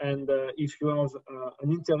 and if you have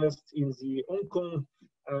an interest in the Hong Kong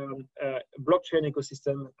blockchain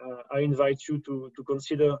ecosystem, I invite you to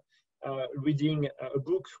consider reading a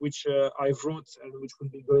book which I wrote and which will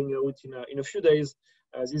be going out in a few days.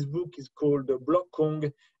 This book is called Block Kong,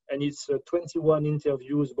 and it's 21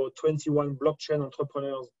 interviews about 21 blockchain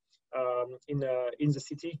entrepreneurs in the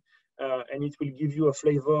city. And it will give you a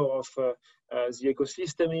flavor of the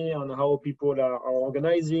ecosystem here and how people are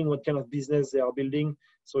organizing, what kind of business they are building.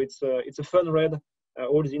 So it's a fun read.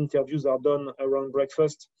 All the interviews are done around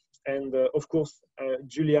breakfast. And of course,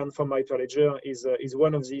 Julian from Hyperledger is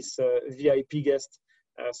one of these VIP guests.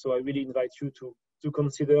 So I really invite you to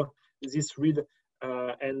consider this read.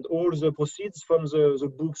 And all the proceeds from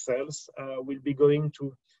the book sales will be going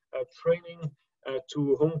to training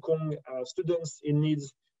to Hong Kong students in need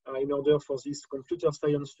in order for these computer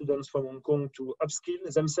science students from Hong Kong to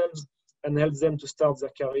upskill themselves and help them to start their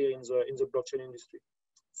career in the blockchain industry.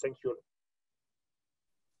 Thank you.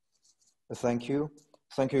 Thank you.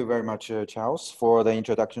 Thank you very much, Charles, for the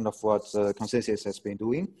introduction of what ConsenSys has been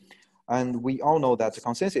doing. And we all know that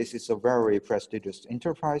ConsenSys is a very prestigious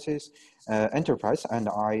enterprise, and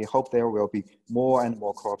I hope there will be more and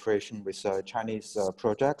more cooperation with Chinese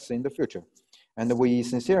projects in the future. And we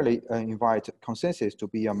sincerely invite ConsenSys to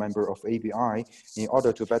be a member of ABI in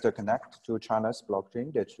order to better connect to China's blockchain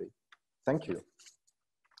industry. Thank you.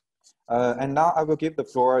 And now I will give the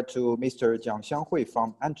floor to Mr. Jiang Xianghui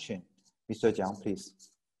from Anqin. Mr. Jiang, please.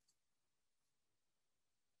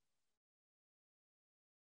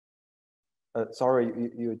 Sorry,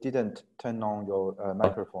 you didn't turn on your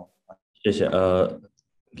microphone. Yes, can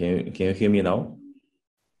you hear me now?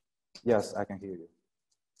 Yes, I can hear you.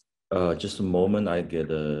 Just a moment, I get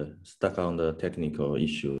stuck on the technical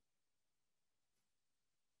issue.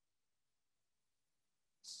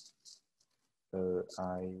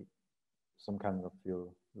 I some kind of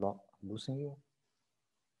feel losing you.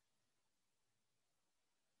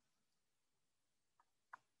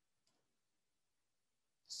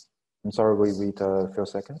 I'm sorry, we wait a few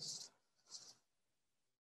seconds.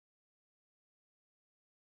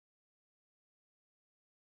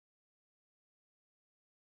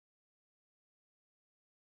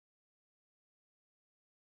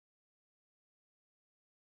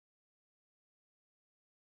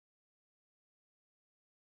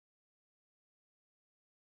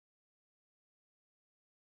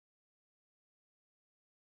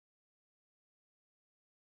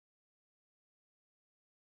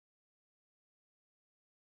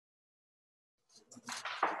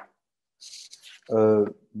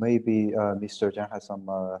 Maybe Mr. Jiang has some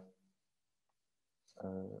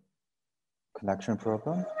connection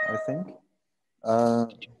problem, I think. You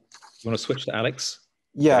want to switch to Alex?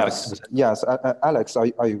 Yes, yes. Alex,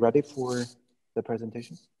 are you ready for the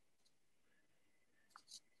presentation?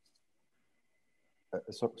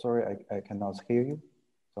 Sorry, I cannot hear you.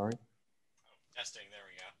 Sorry. Oh, testing, there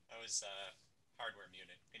we go. I was hardware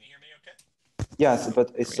muted. Can you hear me okay? Yes,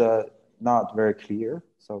 but it's not very clear.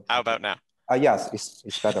 So how about now? Yes,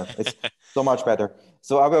 it's better. It's so much better.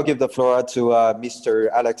 So I will give the floor to Mr.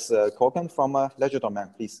 Alex Colgan from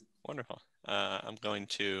LedgerDomain, please. Wonderful. I'm going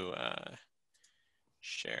to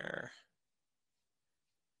share.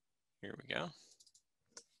 Here we go.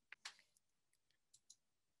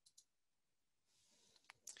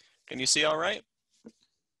 Can you see all right?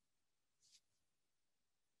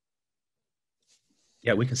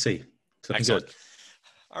 Yeah, we can see. Excellent. Good.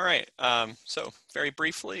 All right. So very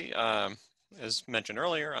briefly, as mentioned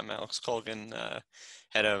earlier, I'm Alex Colgan,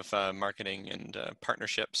 head of marketing and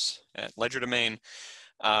partnerships at LedgerDomain.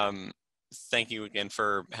 Thank you again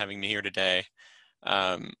for having me here today.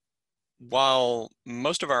 While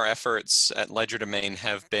most of our efforts at LedgerDomain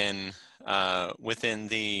have been within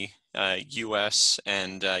the US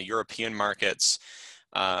and European markets,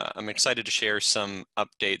 I'm excited to share some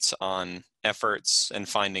updates on efforts and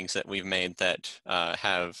findings that we've made that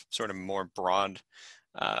have sort of more broad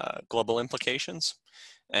global implications.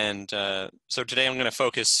 And so today I'm going to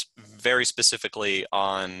focus very specifically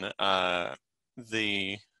on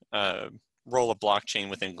the role of blockchain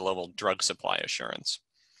within global drug supply assurance.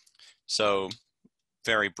 So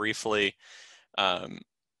very briefly,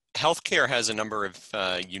 healthcare has a number of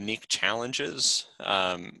unique challenges,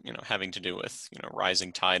 having to do with,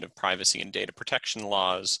 rising tide of privacy and data protection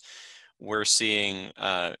laws, we're seeing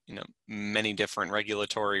many different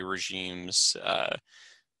regulatory regimes,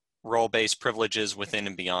 role-based privileges within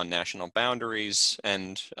and beyond national boundaries,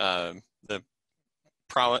 and the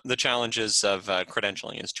challenges of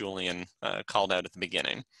credentialing, as Julian called out at the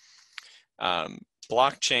beginning.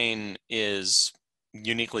 Blockchain is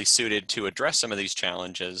uniquely suited to address some of these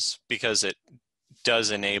challenges because it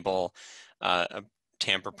does enable a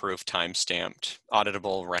tamper-proof, time-stamped,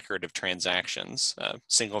 auditable record of transactions, a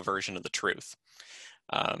single version of the truth.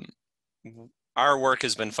 Our work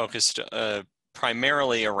has been focused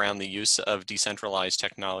primarily around the use of decentralized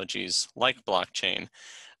technologies like blockchain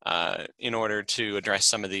in order to address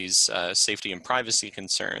some of these safety and privacy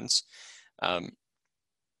concerns.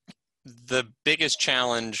 The biggest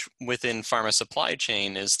challenge within pharma supply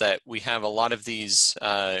chain is that we have a lot of these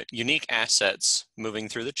unique assets moving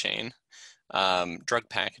through the chain, drug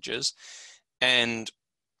packages, and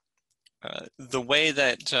the way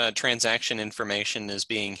that transaction information is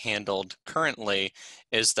being handled currently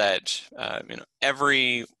is that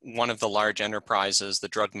every one of the large enterprises, the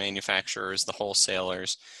drug manufacturers, the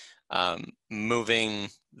wholesalers, moving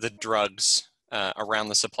the drugs around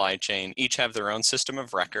the supply chain, each have their own system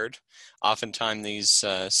of record. Oftentimes these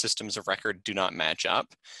systems of record do not match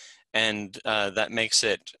up, and that makes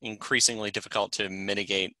it increasingly difficult to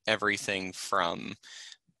mitigate everything from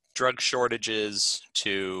drug shortages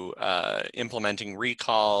to implementing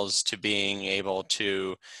recalls to being able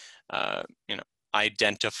to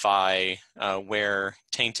identify where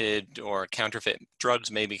tainted or counterfeit drugs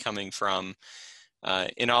may be coming from.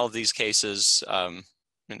 In all of these cases,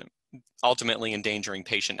 ultimately endangering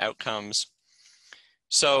patient outcomes.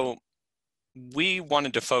 So we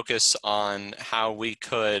wanted to focus on how we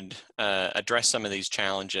could address some of these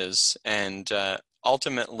challenges, and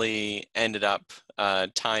ultimately ended up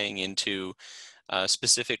tying into a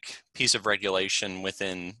specific piece of regulation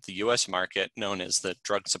within the US market known as the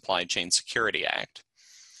Drug Supply Chain Security Act.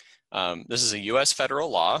 This is a US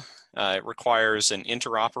federal law. It requires an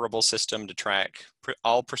interoperable system to track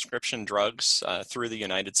all prescription drugs through the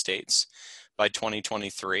United States by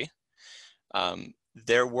 2023.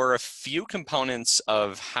 There were a few components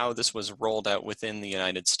of how this was rolled out within the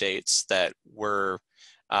United States that were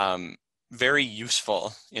very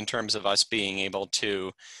useful in terms of us being able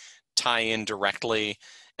to tie in directly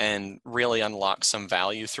and really unlock some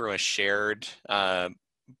value through a shared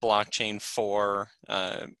blockchain for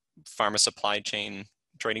pharma supply chain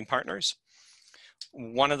trading partners.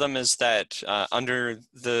 One of them is that under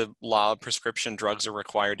the law, prescription drugs are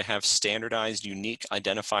required to have standardized unique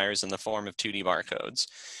identifiers in the form of 2D barcodes.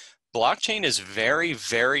 Blockchain is very,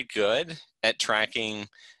 very good at tracking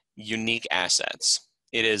unique assets.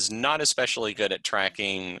 It is not especially good at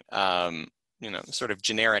tracking sort of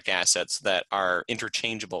generic assets that are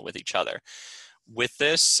interchangeable with each other. With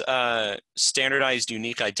this standardized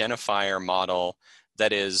unique identifier model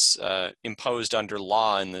that is imposed under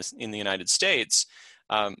law in the United States,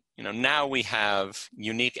 now we have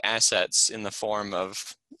unique assets in the form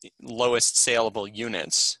of lowest saleable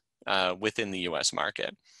units within the US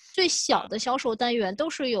market. 最小的销售单元都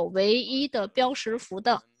是有唯一的标识符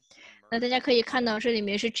的。那大家可以看到，这里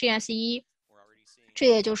面是 GS1，这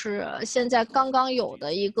也就是现在刚刚有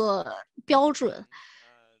的一个标准。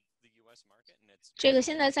这个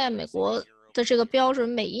现在在美国的这个标准，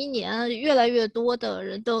每一年越来越多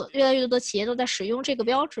的企业都在使用这个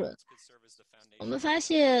标准。我们发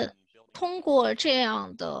现，通过这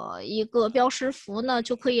样的一个标识符呢，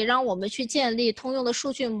就可以让我们去建立通用的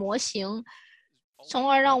数据模型，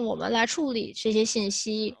从而让我们来处理这些信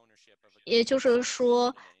息。也就是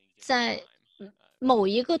说，在某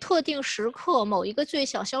一个特定时刻，某一个最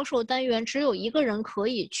小销售单元，只有一个人可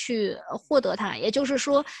以去获得它。也就是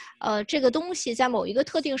说，这个东西在某一个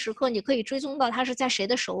特定时刻，你可以追踪到它是在谁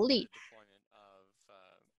的手里。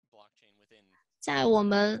在我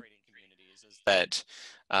们 that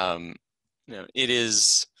it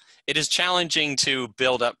is challenging to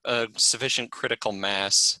build up a sufficient critical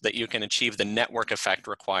mass that you can achieve the network effect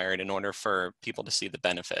required in order for people to see the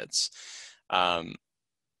benefits.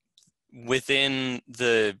 Within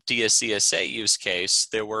the DSCSA use case,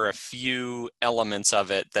 there were a few elements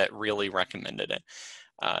of it that really recommended it.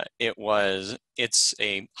 It's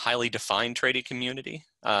a highly defined trading community.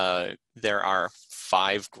 There are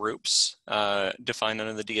 5 groups defined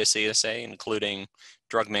under the DSCSA, including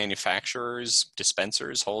drug manufacturers,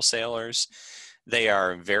 dispensers, wholesalers. They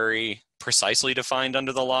are very precisely defined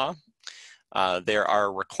under the law. There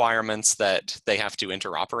are requirements that they have to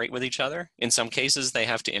interoperate with each other. In some cases, they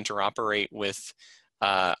have to interoperate with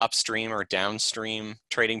upstream or downstream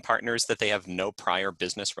trading partners that they have no prior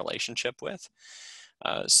business relationship with.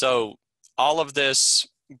 So all of this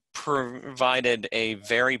provided a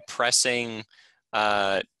very pressing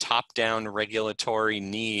top-down regulatory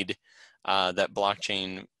need that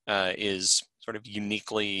blockchain is sort of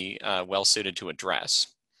uniquely well suited to address.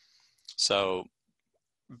 So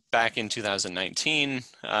back in 2019,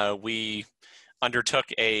 we undertook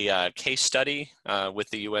a case study with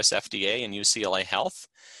the US FDA and UCLA Health.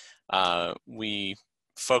 We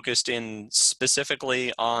focused in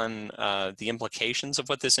specifically on the implications of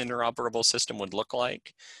what this interoperable system would look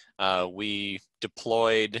like. We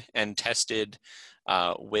deployed and tested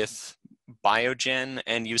with Biogen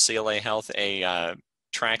and UCLA Health a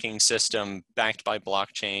tracking system backed by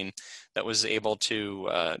blockchain that was able to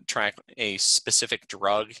track a specific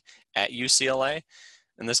drug at UCLA.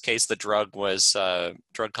 In this case, the drug was a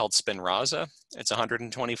drug called Spinraza. It's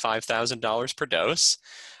 $125,000 per dose.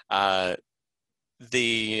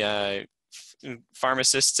 The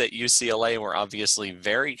pharmacists at UCLA were obviously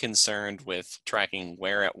very concerned with tracking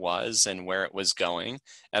where it was and where it was going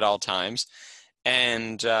at all times,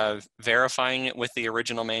 and verifying it with the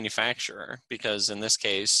original manufacturer, because in this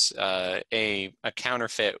case, a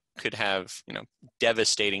counterfeit could have, you know,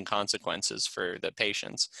 devastating consequences for the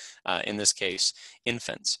patients, in this case,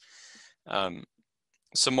 infants.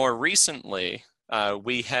 So more recently,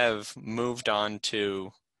 we have moved on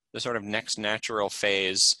to the sort of next natural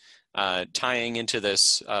phase, tying into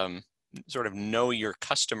this sort of know your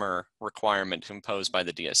customer requirement imposed by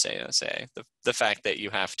the DSA. The fact that you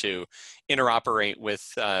have to interoperate with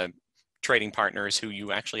trading partners who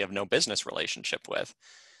you actually have no business relationship with.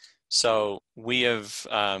 So we have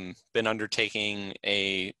been undertaking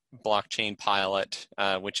a blockchain pilot,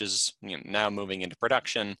 which is, you know, now moving into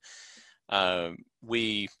production.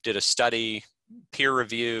 We did a study, peer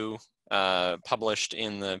review, published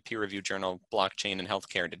in the peer review journal Blockchain and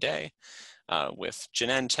Healthcare Today, with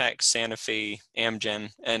Genentech, Sanofi,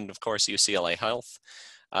 Amgen, and of course UCLA Health,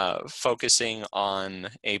 focusing on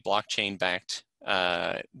a blockchain-backed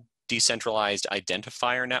decentralized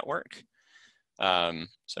identifier network.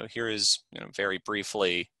 So here is, you know, very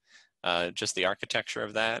briefly just the architecture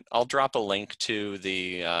of that. I'll drop a link to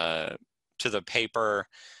the paper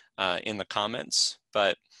in the comments,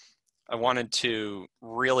 but I wanted to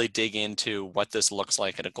really dig into what this looks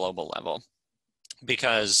like at a global level,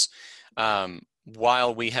 because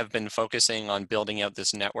while we have been focusing on building out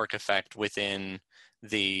this network effect within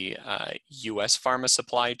the US pharma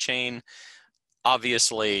supply chain,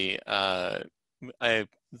 obviously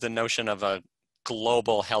the notion of a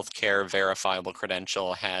global healthcare verifiable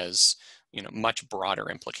credential has, you know, much broader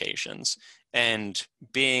implications, and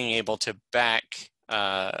being able to back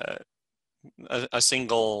a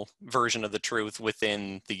single version of the truth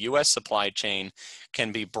within the US supply chain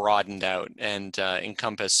can be broadened out and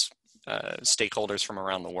encompass stakeholders from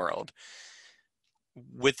around the world.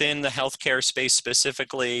 Within the healthcare space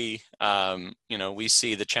specifically, you know, we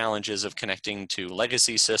see the challenges of connecting to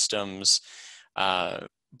legacy systems,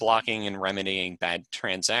 blocking and remedying bad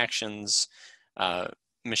transactions,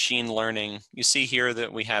 machine learning. You see here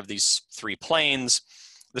that we have these three planes.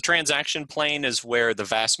 The transaction plane is where the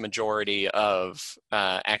vast majority of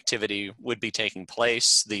activity would be taking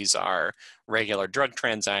place. These are regular drug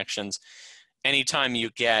transactions. Anytime you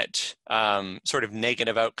get sort of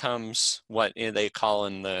negative outcomes, what they call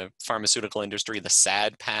in the pharmaceutical industry the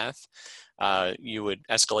SAD path, you would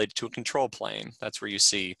escalate to a control plane. That's where you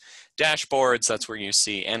see dashboards. That's where you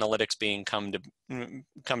see analytics being come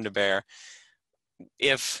to bear.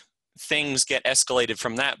 If things get escalated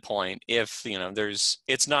from that point, if, you know,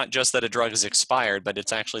 it's not just that a drug is expired, but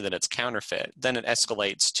it's actually that it's counterfeit, then it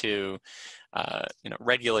escalates to you know,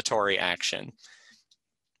 regulatory action.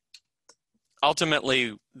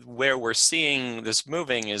 Ultimately, where we're seeing this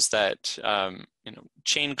moving is that you know,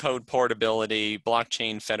 chain code portability,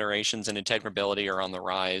 blockchain federations, and integrability are on the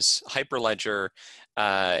rise. Hyperledger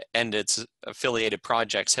and its affiliated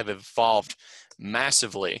projects have evolved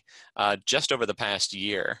massively just over the past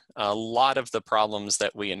year. A lot of the problems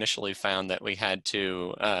that we initially found that we had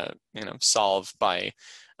to you know, solve by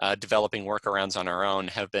developing workarounds on our own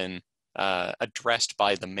have been addressed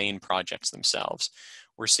by the main projects themselves.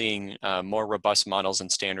 We're seeing more robust models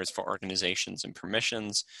and standards for organizations and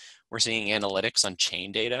permissions. We're seeing analytics on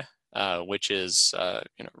chain data, which is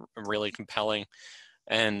you know, really compelling.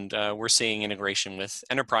 And we're seeing integration with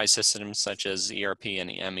enterprise systems such as ERP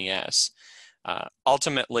and MES.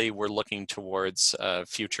 Ultimately, we're looking towards a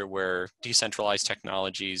future where decentralized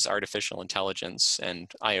technologies, artificial intelligence,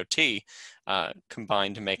 and IoT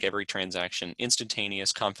combine to make every transaction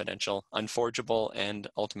instantaneous, confidential, unforgeable, and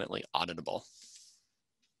ultimately auditable.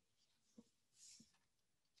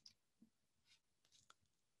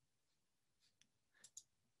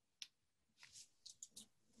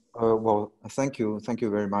 Well, thank you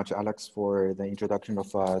very much, Alex, for the introduction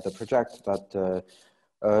of the project that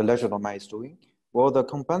LedgerDomain is doing. Well, the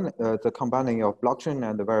combining of blockchain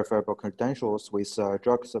and the verifiable credentials with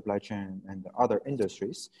drug supply chain and other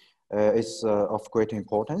industries is of great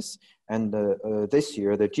importance. And this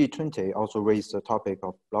year, the G20 also raised the topic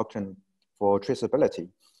of blockchain for traceability.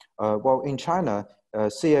 Well, in China,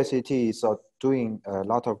 CICT is doing a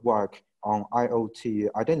lot of work on IoT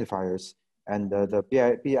identifiers, and the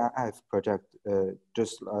BIF project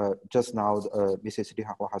just now, Mrs. Li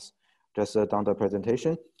Hao has just done the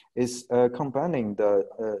presentation, is combining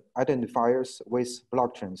the identifiers with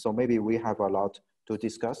blockchain. So maybe we have a lot to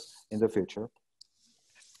discuss in the future.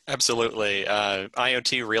 Absolutely.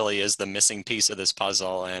 IoT really is the missing piece of this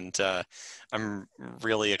puzzle, and I'm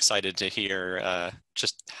really excited to hear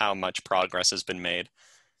just how much progress has been made.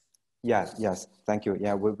 Yes, thank you.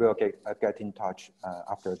 Yeah, we will get in touch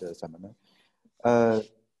after the seminar.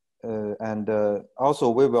 And also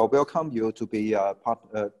we will welcome you to be a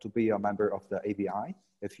member of the ABI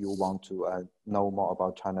if you want to know more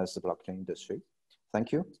about China's blockchain industry.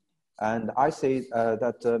 Thank you. And I see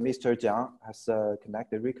that Mr. Jiang has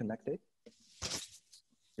reconnected.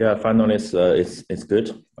 Yeah, finally it's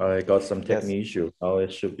good. I got some technical issue. Now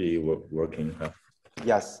it should be working.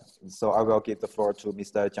 Yes, so I will give the floor to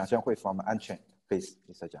Mr. Jiang Xianhui from Anchain. Please,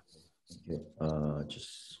 Mr. Jiang. Okay,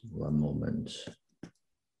 just one moment.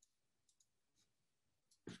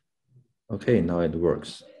 Okay, now it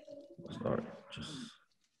works. Sorry,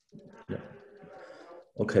 yeah.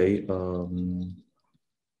 Okay,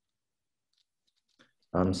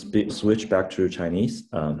 I'm switch back to Chinese.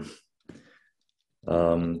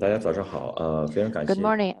 大家早上好，非常感谢。 Good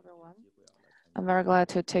morning, everyone. I'm very glad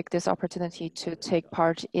to take this opportunity to take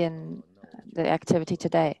part in the activity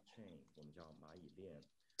today.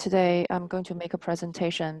 Today, I'm going to make a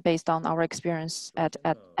presentation based on our experience at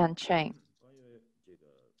Anchain.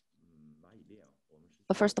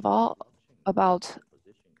 But first of all, about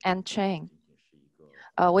Anchain.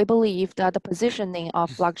 We believe that the positioning of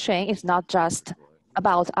blockchain is not just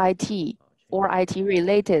about IT or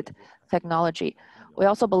IT-related technology. We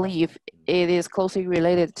also believe it is closely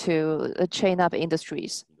related to the chain of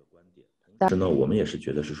industries. 呢，我们也是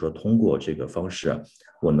觉得是说，通过这个方式啊，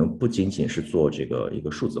我们不仅仅是做这个一个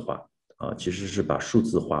数字化啊，其实是把数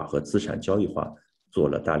字化和资产交易化做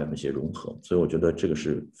了大量的一些融合，所以我觉得这个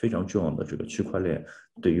是非常重要的这个区块链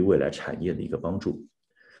对于未来产业的一个帮助。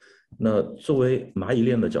那作为蚂蚁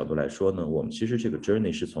链的角度来说呢，我们其实这个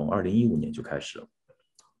journey 是从2015年就开始了。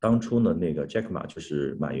当初呢，那个 Jack Ma 就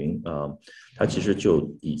是马云他其实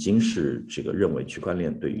就已经是这个认为区块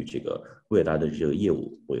链对于这个未来的这个业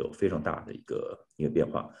务会有非常大的一个变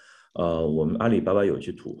化。我们阿里巴巴有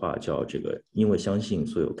句土话叫这个因为相信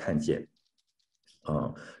所以有看见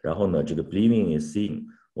然后呢这个 believing is seeing。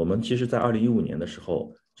我们其实在2015年的时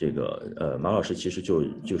候，这个马老师其实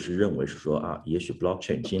就是认为是说啊，也许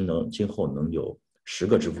blockchain 今后能有10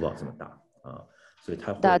个支付宝这么大啊。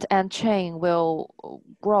That Anchain will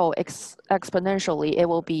grow exponentially. It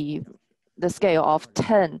will be the scale of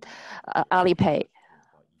 10 Alipay.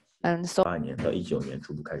 And so 18年到19年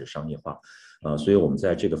逐步开始商业化，所以我们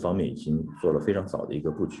在这个方面已经做了非常早的一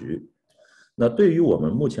个布局。那对于我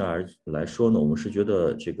们目前来说呢，我们是觉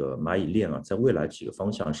得这个蚂蚁链啊，在未来几个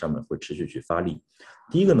方向上面会持续去发力。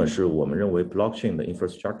第一个呢，是我们认为 blockchain 的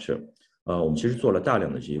infrastructure，我们其实做了大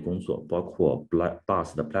量的这些工作，包括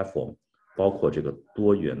bus 的 platform。包括这个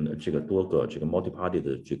多元的这个多个这个 multi-party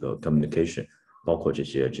的这个 communication， 包括这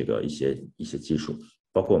些一些技术，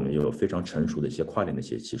包括我们有非常成熟的一些跨链的一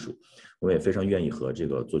些技术，我们也非常愿意和这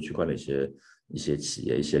个做区块链一些企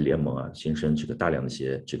业一些联盟啊，形成这个大量的一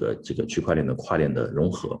些这个区块链的跨链的融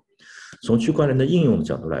合。从区块链的应用的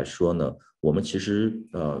角度来说呢，我们其实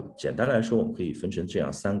简单来说，我们可以分成这样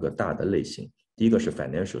3个大的类型。第一个是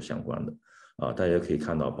financial 相关的。大家可以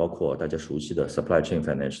看到，包括大家熟悉的 supply chain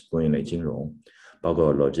finance 供应链金融，包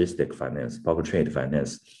括 logistic finance， 包括 trade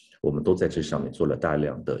finance， 我们都在这上面做了大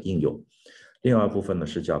量的应用。另外一部分呢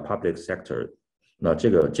是叫 public sector， 那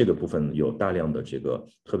这个部分有大量的这个，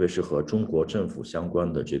特别是和中国政府相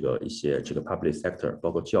关的一些public sector，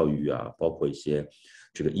 包括教育啊，包括一些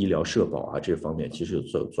这个医疗社保啊这方面，其实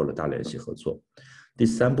做了大量一些合作。第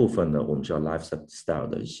3部分呢，我们叫 lifestyle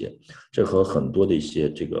的一些，这和很多的一些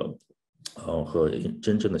这个。和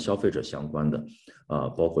真正的消费者相关的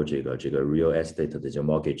包括这个 real estate 的这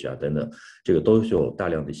mortgage 啊等等，这个都有大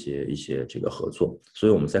量的一些这个合作，所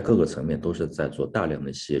以我们在各个层面都是在做大量的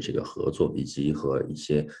一些这个合作，以及和一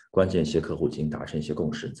些关键一些客户已经达成一些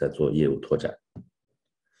共识，在做业务拓展。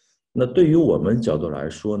那对于我们角度来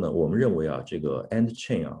说呢，我们认为啊，这个 end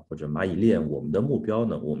chain 啊或者蚂蚁链，我们的目标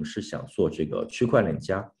呢，我们是想做这个区块链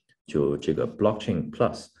加就这个 blockchain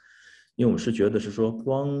plus， 因为我们是觉得是说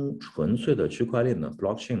光纯粹的区块链呢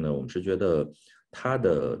blockchain 呢，我们是觉得它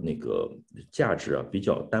的那个价值啊比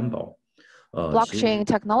较单薄。Blockchain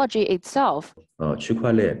technology itself， 区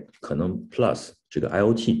块链可能 plus 这个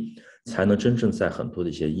IoT 才能真正在很多的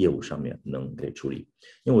一些业务上面能给处理。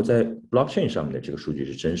因为我在 blockchain 上面的这个数据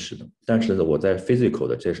是真实的，但是呢我在 physical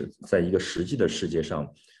的，这是在一个实际的世界上，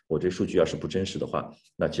我这数据要是不真实的话，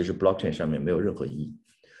那其实 blockchain 上面没有任何意义。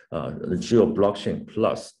只有 blockchain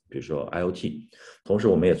plus 比如说 IoT， 同时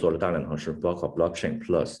我们也做了大量的尝试，包括 blockchain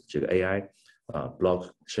plus 这个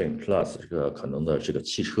AI。blockchain plus 这个可能的这个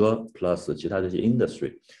汽车 plus 其他的一些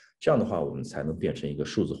industry， 这样的话我们才能变成一个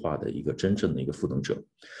数字化的一个真正的一个赋能者。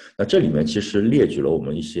那这里面其实列举了我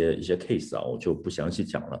们一些 case 啊，我就不详细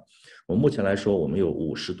讲了。我们目前来说，我们有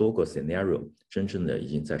50多个 scenario 真正的已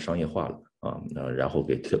经在商业化了然后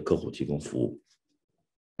给客户提供服务。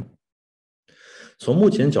从目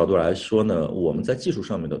前角度来说呢，我们在技术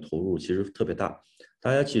上面的投入其实特别大。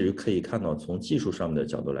大家其实可以看到，从技术上面的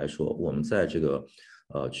角度来说，我们在这个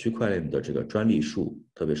区块链的这个专利数，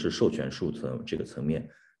特别是授权数这个层面，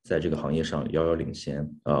在这个行业上遥遥领先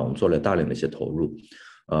我们做了大量的一些投入。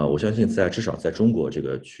我相信至少在中国这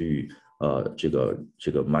个区域，这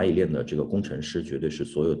个蚂蚁链的这个工程师绝对是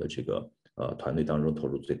所有的这个团队当中投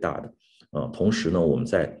入最大的。同时呢，我们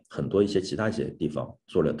在很多一些其他一些地方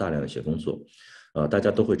做了大量的一些工作。大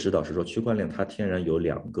家都会知道是说区块链它天然有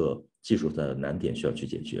2个技术的难点需要去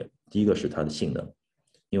解决。第一个是它的性能，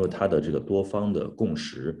因为它的这个多方的共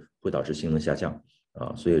识会导致性能下降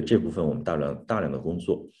所以这部分我们大量的工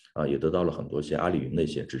作也得到了很多一些阿里云的一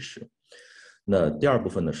些支持。那第2部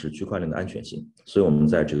分呢是区块链的安全性，所以我们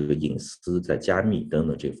在这个隐私、在加密等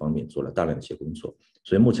等这方面做了大量的一些工作。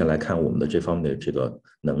所以目前来看，我们的这方面的这个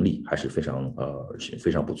能力还是非常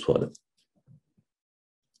不错的。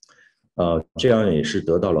这样也是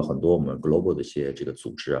得到了很多我们 global 的一些这个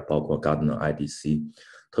组织包括 Gartner、IDC，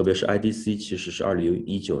 特别是 IDC 其实是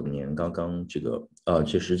2019年刚刚这个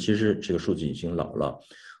其实这个数据已经老了。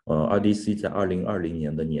IDC 在2020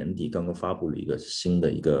年的年底刚刚发布了一个新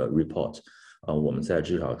的一个 report， 我们在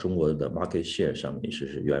至少中国的 market share 上面也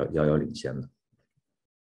是遥遥领先的。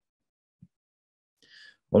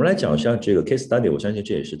我们来讲一下这个 case study， 我相信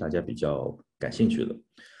这也是大家比较感兴趣的。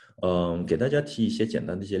给大家提一些简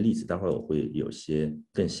单的一些例子，待会儿我会有些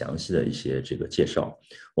更详细的一些这个介绍。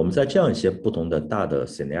我们在这样一些不同的大的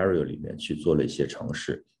scenario 里面去做了一些尝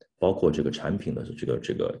试，包括这个产品的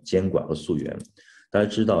这个监管和溯源。大家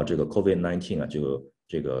知道这个 COVID-19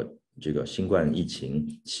 这个新冠疫情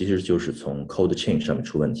其实就是从 cold chain 上面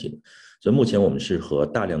出问题的。所以目前我们是和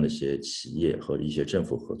大量的一些企业和一些政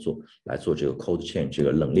府合作来做这个 cold chain 这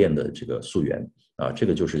个冷链的这个溯源这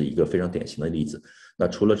个就是一个非常典型的例子。那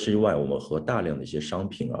除了之外，我们和大量的一些商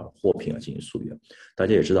品货品进行溯源。大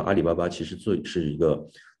家也知道，阿里巴巴其实是一个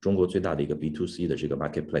中国最大的一个 B2C 的这个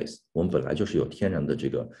marketplace， 我们本来就是有天然的这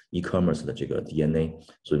个 e-commerce 的这个 DNA，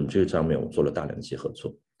 所以这上面我做了大量的一些合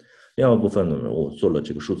作。另外一部分呢，我做了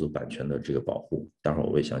这个数字版权的这个保护，待会儿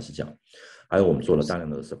我会详细讲。还有我们做了大量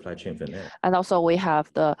的 supply chain finance。And also we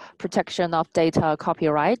have the protection of data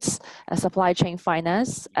copyrights, and supply chain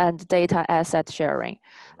finance, and data asset sharing.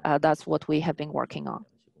 That's what we have been working on.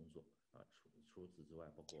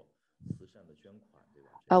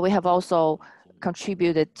 We have also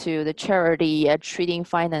contributed to the charity trading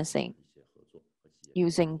financing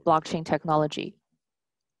using blockchain technology.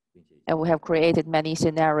 And we have created many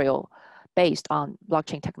scenarios based on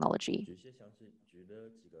blockchain technology.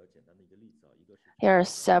 Here are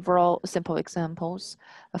several simple examples.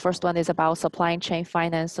 The first one is about supply chain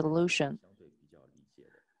finance solution.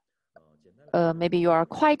 Maybe you are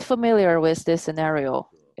quite familiar with this scenario.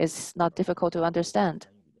 It's not difficult to understand.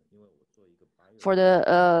 For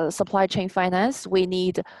the supply chain finance, we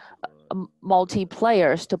need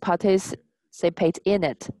multi-players to participate in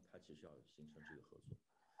it.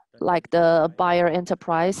 Like the buyer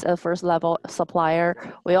enterprise, a first level supplier,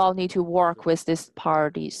 we all need to work with these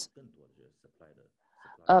parties.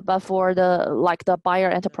 But for the buyer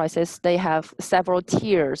enterprises, they have several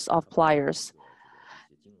tiers of players.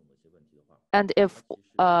 And if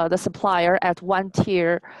the supplier at one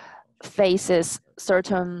tier faces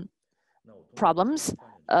certain problems,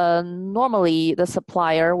 normally the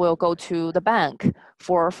supplier will go to the bank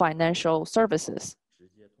for financial services.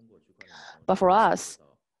 But for us,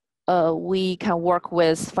 we can work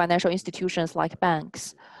with financial institutions like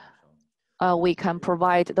banks. We can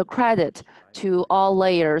provide the credit to all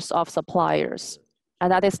layers of suppliers,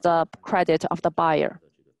 and that is the credit of the buyer.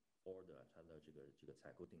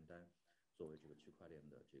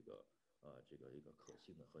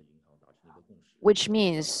 Which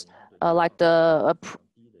means like the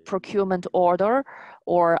procurement order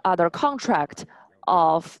or other contract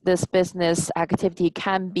of this business activity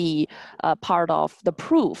can be part of the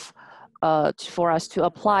proof for us to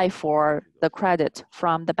apply for the credit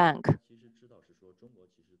from the bank.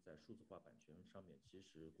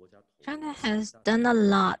 China has done a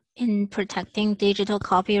lot in protecting digital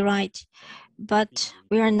copyright, but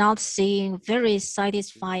we are not seeing very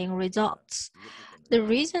satisfying results. The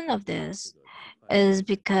reason of this is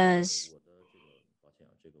because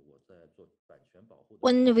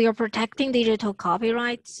when we are protecting digital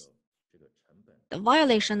copyrights, the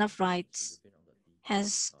violation of rights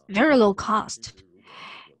has very low cost,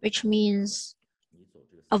 which means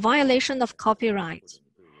a violation of copyright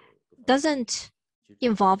doesn't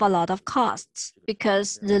involve a lot of costs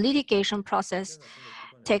because the litigation process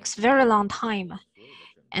takes very long time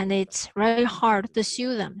and it's very hard to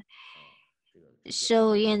sue them.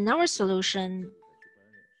 So in our solution,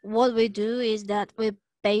 what we do is that we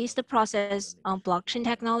base the process on blockchain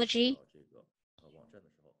technology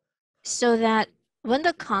so that when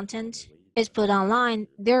the content is put online,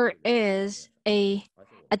 there is a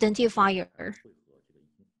identifier.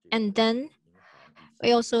 And then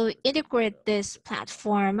we also integrate this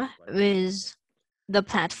platform with the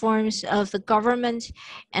platforms of the government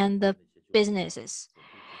and the businesses.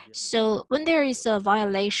 So when there is a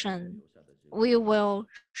violation, we will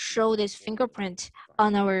show this fingerprint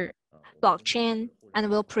on our blockchain and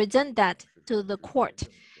we'll present that to the court.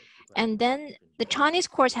 And then the Chinese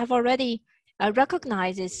courts have already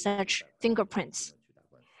recognized such fingerprints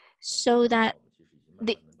so that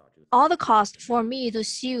all the cost for me to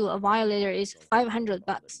sue a violator is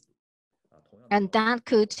 $500. And that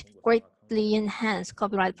could greatly enhance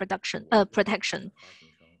copyright protection.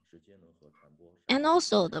 And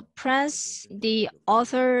also the press, the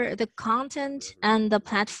author, the content, and the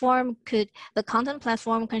content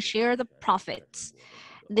platform can share the profits.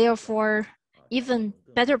 Therefore, even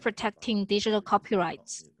better protecting digital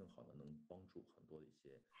copyrights.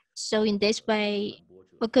 So in this way,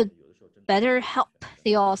 we could better help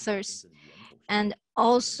the authors, and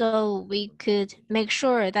also we could make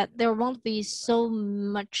sure that there won't be so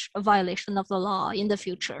much violation of the law in the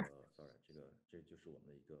future.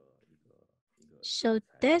 So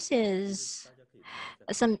this is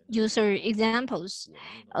some user examples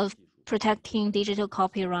of protecting digital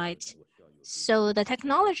copyright. So the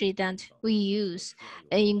technology that we use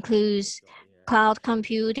includes cloud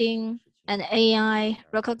computing and AI,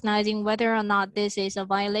 recognizing whether or not this is a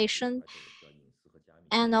violation.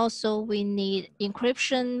 And also we need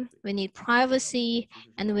encryption, we need privacy,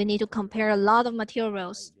 and we need to compare a lot of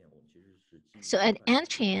materials. So at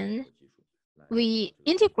Antchain, we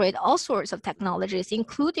integrate all sorts of technologies,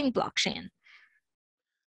 including blockchain.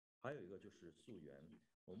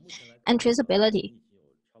 And traceability.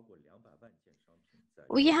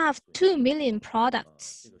 We have 2 million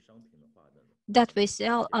products that we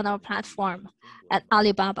sell on our platform at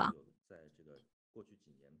Alibaba.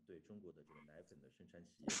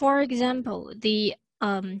 For example, the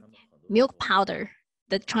milk powder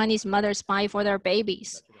that Chinese mothers buy for their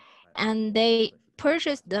babies, and they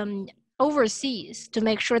purchase them overseas to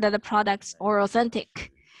make sure that the products are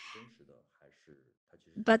authentic.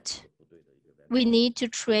 But we need to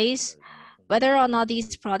trace whether or not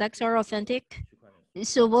these products are authentic.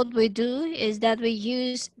 So what we do is that we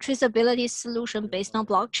use traceability solution based on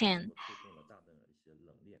blockchain.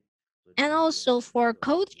 And also for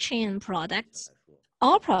cold chain products,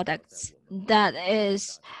 all products that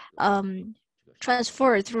is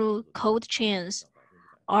transferred through cold chains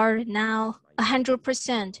are now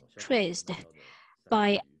 100% traced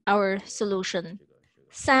by our solution.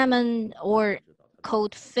 Salmon or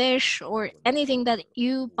cold fish or anything that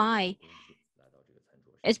you buy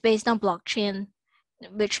is based on blockchain,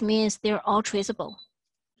 which means they're all traceable.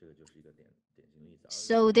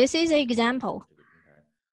 So this is an example.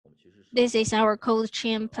 This is our cold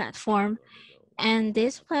chain platform, and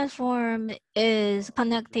this platform is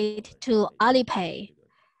connected to Alipay.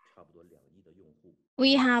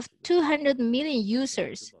 We have 200 million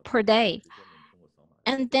users per day.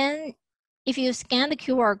 And then if you scan the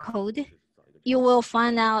QR code, you will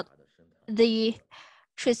find out the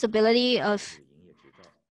traceability of,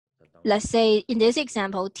 let's say in this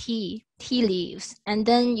example, tea leaves. And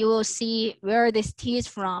then you will see where this tea is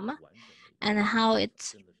from and how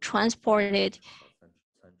it's transported.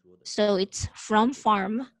 So it's from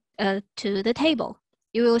farm to the table.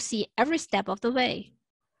 You will see every step of the way.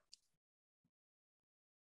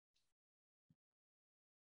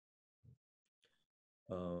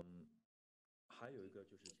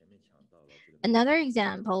 Another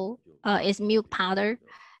example is milk powder.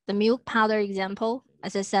 The milk powder example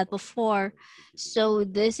as I said before. So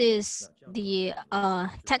this is the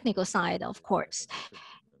technical side, of course.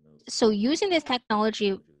 So using this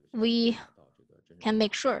technology, we can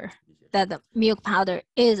make sure that the milk powder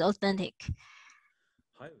is authentic.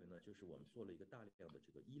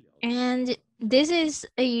 And this is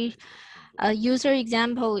a user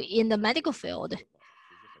example in the medical field.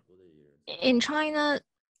 In China,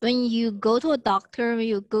 when you go to a doctor, when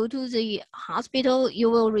you go to the hospital, you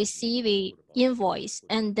will receive an invoice,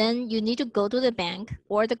 and then you need to go to the bank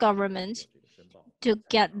or the government to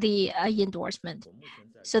get the endorsement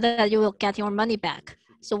so that you will get your money back.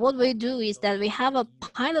 So what we do is that we have a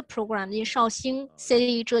pilot program in Shaoxing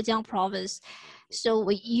City, Zhejiang province. So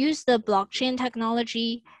we use the blockchain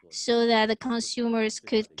technology so that the consumers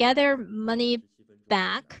could get their money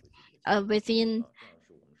back within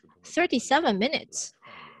 37 minutes.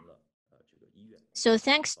 So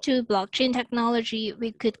thanks to blockchain technology,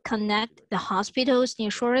 we could connect the hospitals, the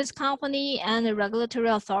insurance company, and the regulatory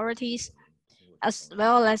authorities, as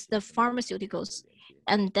well as the pharmaceuticals.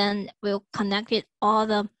 And then we'll connect it all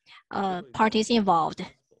the parties involved.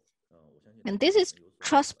 And this is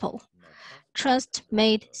trustful, trust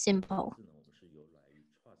made simple.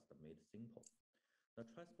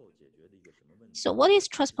 So what is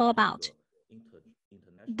trustful about?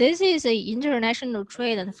 This is an international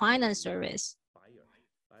trade and finance service.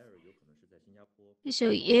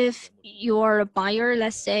 So if you're a buyer,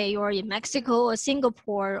 let's say you're in Mexico or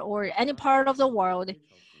Singapore or any part of the world,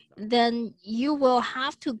 then you will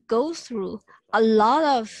have to go through a lot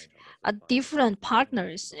of different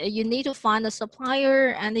partners. You need to find a supplier,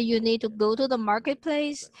 and you need to go to the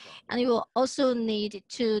marketplace, and you will also need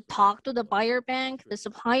to talk to the buyer bank, the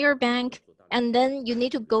supplier bank, and then you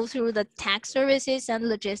need to go through the tax services and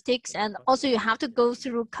logistics, and also you have to go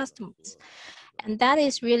through customs. And that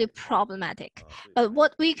is really problematic. But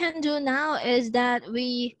what we can do now is that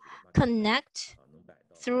we connect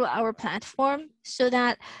through our platform so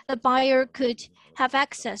that the buyer could have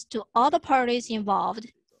access to all the parties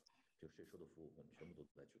involved.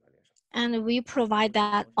 And we provide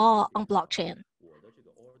that all on blockchain.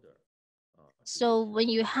 So when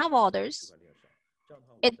you have orders,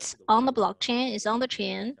 it's on the blockchain, it's on the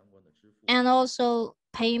chain, and also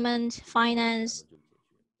payment, finance,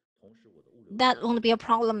 that won't be a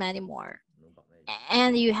problem anymore.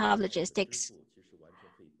 And you have logistics.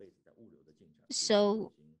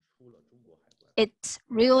 So it's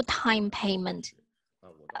real-time payment.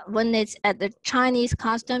 When it's at the Chinese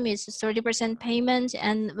custom, it's 30% payment,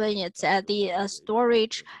 and when it's at the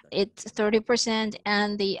storage, it's 30%,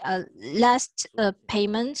 and the last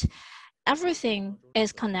payment, everything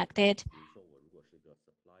is connected.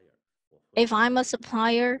 If I'm a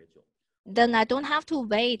supplier, then I don't have to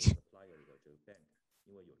wait.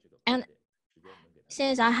 And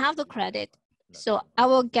since I have the credit, so I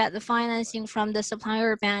will get the financing from the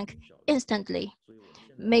supplier bank instantly,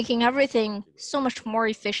 making everything so much more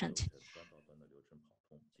efficient.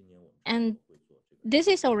 And this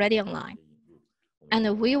is already online.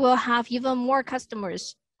 And we will have even more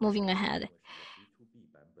customers moving ahead.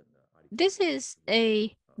 This is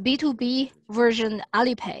a B2B version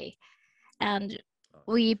Alipay. And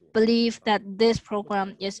we believe that this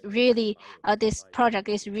program is really, this project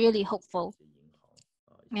is really hopeful.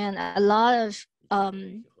 And a lot of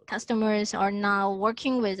customers are now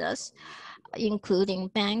working with us, including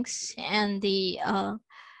banks and the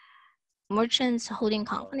merchants holding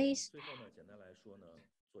companies.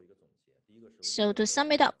 So to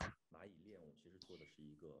sum it up,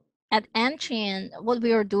 at Antchain, what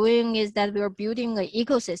we are doing is that we are building an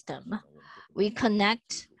ecosystem. We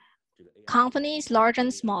connect companies, large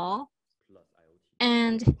and small,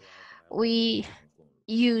 and we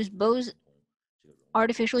use both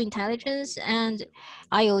artificial intelligence and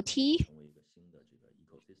IoT,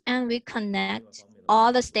 and we connect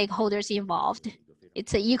all the stakeholders involved.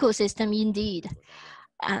 It's an ecosystem indeed.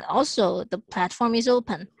 And also the platform is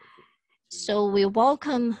open. So we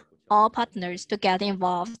welcome all partners to get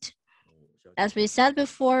involved. As we said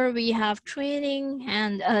before, we have training,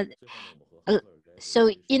 and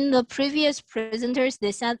so in the previous presenters,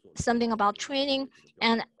 they said something about training,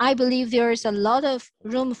 and I believe there is a lot of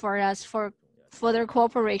room for us for further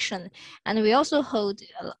cooperation. And we also hold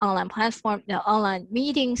online platform, online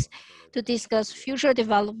meetings to discuss future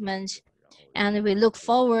development. And we look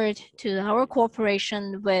forward to our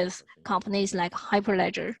cooperation with companies like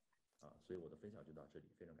Hyperledger.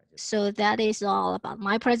 So that is all about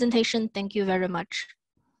my presentation. Thank you very much.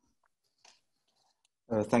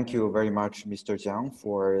 Thank you very much, Mr. Jiang,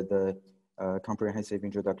 for the comprehensive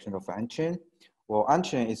introduction of Antchain. Well,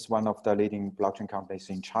 Anchain is one of the leading blockchain companies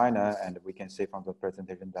in China, and we can see from the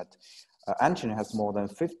presentation that Anchain has more than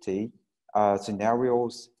 50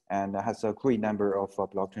 scenarios and has a great number of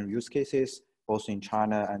blockchain use cases, both in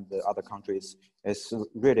China and the other countries. It's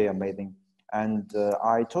really amazing. And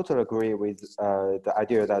I totally agree with the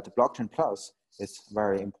idea that blockchain plus is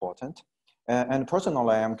very important. And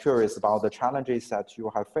personally, I'm curious about the challenges that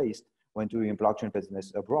you have faced when doing blockchain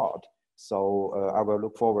business abroad. So I will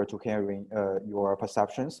look forward to hearing your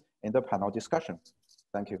perceptions in the panel discussion.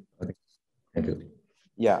 Thank you. Okay. Thank you.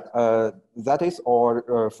 Yeah, that is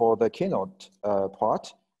all for the keynote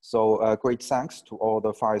part. So great thanks to all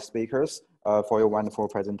the 5 speakers for your wonderful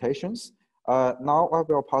presentations. Now I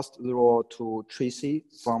will pass the role to Tracy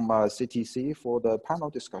from CTC for the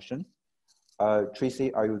panel discussion.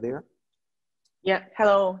 Tracy, are you there? Yeah,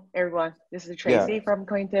 hello everyone. This is Tracy from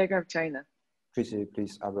Cointelegraph, China. Tracy,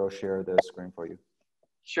 please, I will share the screen for you.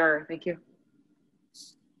 Sure, thank you.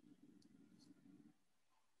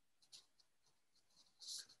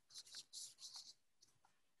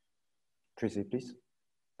 Tracy, please.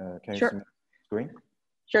 Can you see the screen?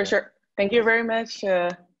 Sure. Thank you very much,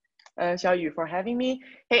 Xiaoyu, for having me.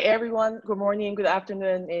 Hey everyone, good morning, good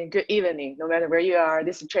afternoon, and good evening, no matter where you are.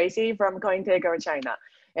 This is Tracy from Cointelegraph, China.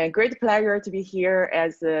 And great pleasure to be here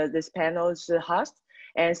as this panel's host.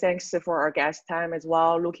 And thanks for our guest time as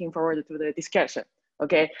well. Looking forward to the discussion.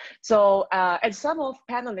 Okay, so as some of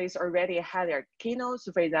panelists already had their keynotes,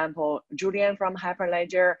 for example, Julian from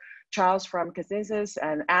Hyperledger, Charles from ConsenSys,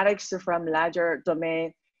 and Alex from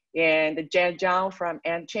LedgerDomain, and Jen Zhang from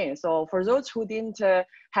Anchain. So for those who didn't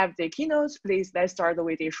have the keynotes, please let's start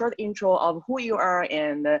with a short intro of who you are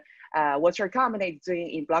and what your company is doing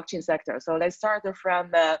in blockchain sector. So let's start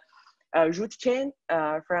from root chain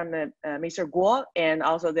from Mr. Guo, and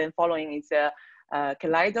also then following is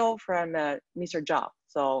Kaleido from Mr. Zhao.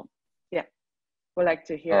 So yeah, we'd like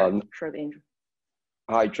to hear a short intro.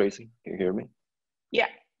 Hi Tracy, can you hear me? Yeah.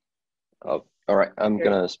 All right, I'm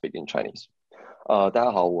gonna speak in Chinese. 大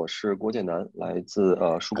家好，我是郭建南，来自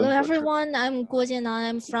树根 Hello everyone, I'm Guo Jianan.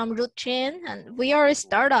 I'm from Root Chain, and we are a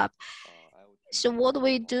startup. So what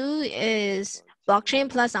we do is blockchain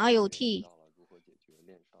plus IoT.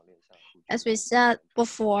 As we said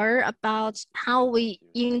before about how we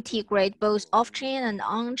integrate both off-chain and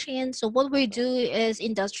on-chain. So what we do is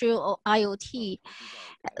industrial IoT.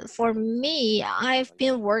 For me, I've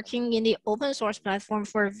been working in the open source platform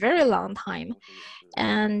for a very long time.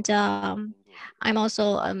 And I'm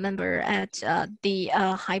also a member at the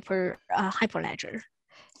Hyperledger.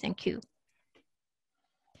 Thank you.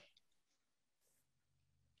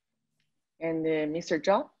 And Mr.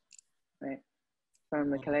 Zhao, right,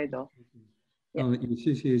 from Kaleido. Yeah.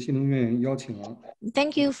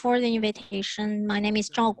 Thank you for the invitation. My name is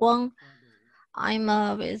Zhao Guang. I'm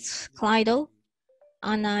with Kaleido,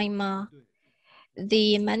 and I'm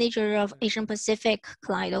the manager of Asian Pacific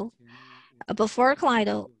Kaleido. Before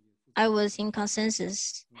Kaleido, I was in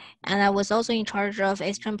ConsenSys, and I was also in charge of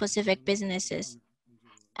Eastern Pacific businesses.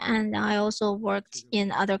 And I also worked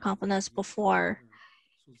in other companies before.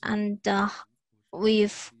 And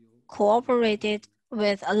we've cooperated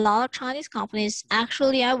with a lot of Chinese companies.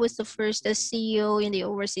 Actually, I was the first CEO in the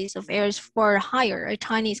overseas affairs for Hire, a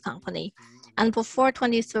Chinese company. And before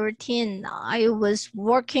 2013, I was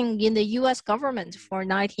working in the US government for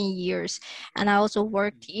 19 years. And I also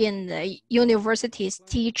worked in the universities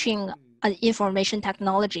teaching information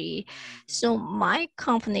technology. So my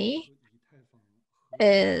company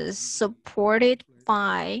is supported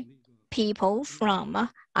by people from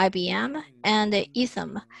IBM and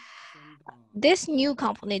Ethereum. This new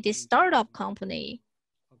company, this startup company,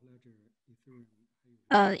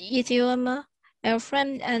 Ethereum,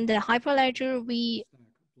 Airframe, and the Hyperledger, we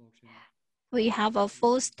have a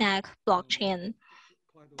full stack blockchain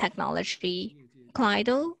technology.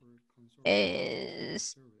 Kaleido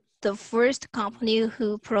is the first company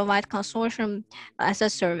who provides consortium as a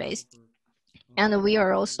service. And we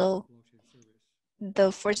are also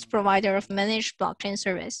the first provider of managed blockchain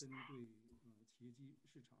service.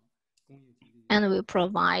 And we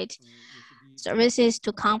provide services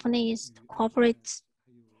to companies, to corporates,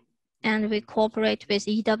 and we cooperate with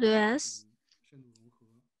EWS.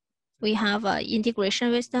 We have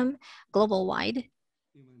integration with them global-wide,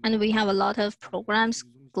 and we have a lot of programs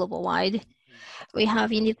global-wide. We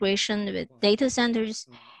have integration with data centers.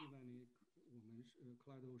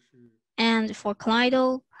 And for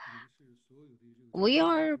Kaleido, we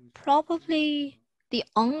are probably the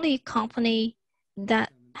only company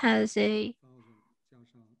that has a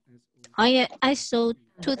ISO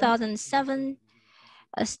 2007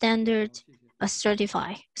 standard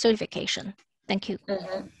certification. Thank you.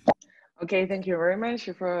 Okay, thank you very much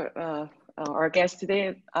for our guest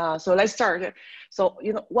today. So let's start. So,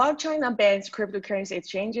 while China bans cryptocurrency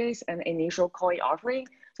exchanges and initial coin offering,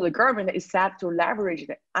 so the government is set to leverage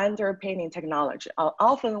the underpinning technology,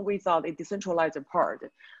 often without a decentralized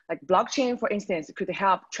part. Like blockchain, for instance, could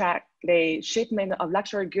help track the shipment of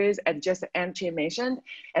luxury goods, as just Angie mentioned,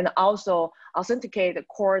 and also authenticate the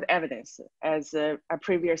court evidence, as a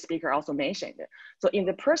previous speaker also mentioned. So in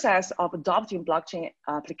the process of adopting blockchain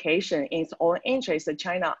application in its own interest,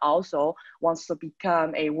 China also wants to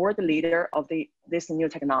become a world leader of this new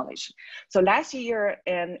technology. So last year,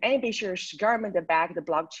 an ambitious government-backed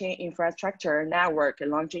blockchain infrastructure network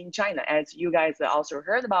launched in China, as you guys also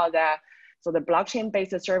heard about that. So the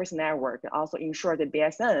blockchain-based service network also ensured that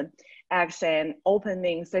BSN acts an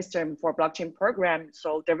opening system for blockchain programs,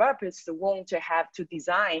 so developers won't have to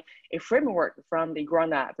design a framework from the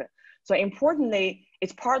ground up. So importantly,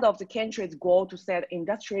 it's part of the country's goal to set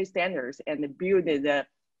industry standards and build the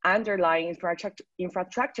underlying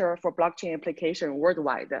infrastructure for blockchain application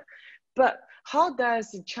worldwide. But how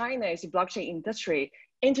does China's blockchain industry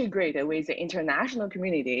integrated with the international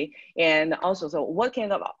community? And also, so what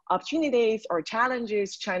kind of opportunities or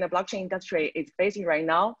challenges China blockchain industry is facing right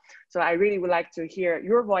now? So I really would like to hear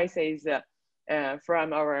your voices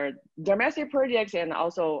from our domestic projects and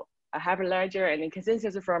also Hyperledger and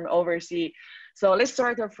ConsenSys from overseas. So let's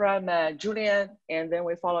start from Julian, and then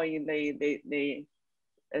we follow in the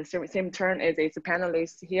same turn as the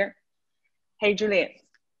panelists here. Hey, Julian.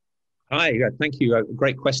 Hi, thank you.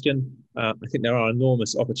 Great question. I think there are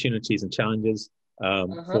enormous opportunities and challenges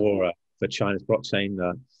for China's blockchain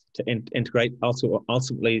to integrate.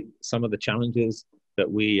 Ultimately, some of the challenges that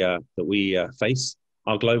we face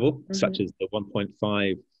are global, such as the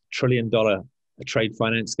 $1.5 trillion trade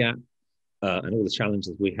finance gap, and all the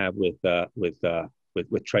challenges we have with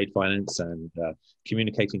trade finance and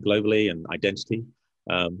communicating globally and identity.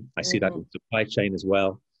 I see that in supply chain as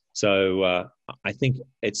well. So I think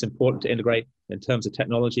it's important to integrate in terms of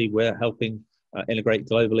technology. We're helping integrate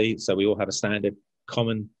globally, so we all have a standard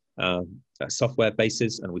common software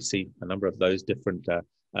basis, and we see a number of those different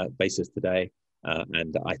bases today.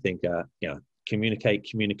 And I think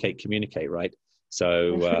communicate, right?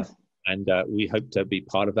 So and we hope to be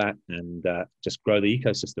part of that and just grow the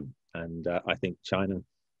ecosystem. And I think China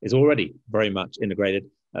is already very much integrated.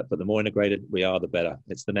 But the more integrated we are, the better.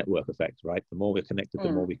 It's the network effect, right? The more we're connected,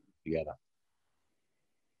 the more we come together.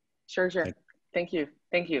 Sure. Thank you.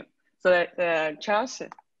 So Charles,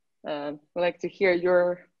 I'd like to hear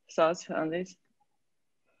your thoughts on this.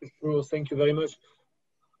 Sure, thank you very much.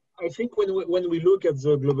 I think when we look at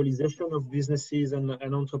the globalization of businesses and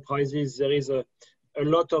enterprises, there is a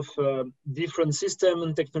lot of different systems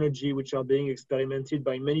and technology which are being experimented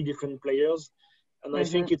by many different players. And I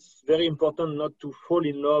think it's very important not to fall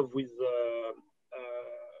in love with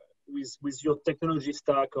your technology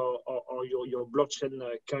stack or your blockchain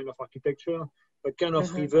kind of architecture, but kind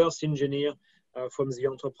of reverse engineer from the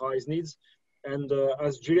enterprise needs. And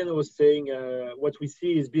as Julian was saying, what we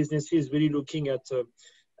see is businesses really looking at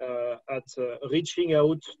reaching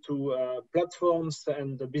out to platforms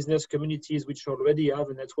and the business communities which already have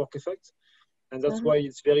a network effect. And that's why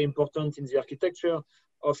it's very important in the architecture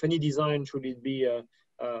of any design, should it be a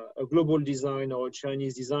global design or a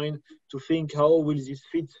Chinese design, to think how will this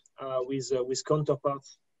fit with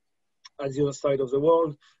counterparts at the other side of the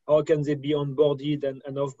world? How can they be onboarded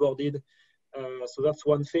and offboarded? So that's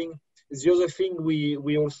one thing. The other thing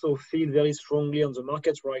we also feel very strongly on the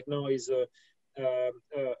market right now is a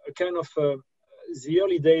kind of the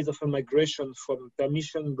early days of a migration from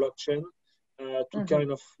permission blockchain to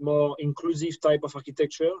kind of more inclusive type of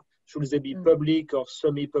architecture, should they be public or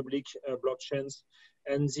semi-public blockchains.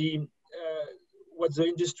 And what the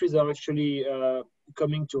industries are actually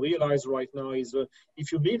coming to realize right now is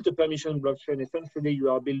if you build a permission blockchain, essentially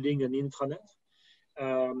you are building an intranet.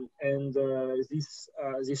 And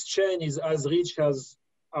this chain is as rich as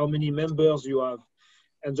how many members you have.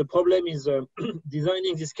 And the problem is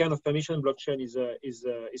designing this kind of permission blockchain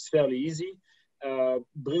is fairly easy.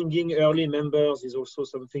 Bringing early members is also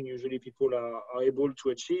something usually people are able to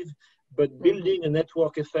achieve, but building a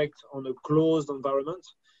network effect on a closed environment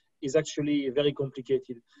is actually very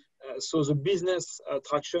complicated. So the business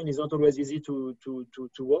traction is not always easy to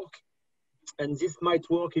work. And this might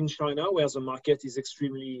work in China, where the market is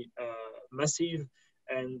extremely massive,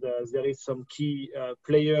 and there is some key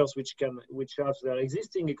players which have their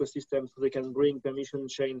existing ecosystem, so they can bring permission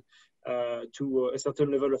chain to a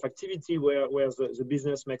certain level of activity where the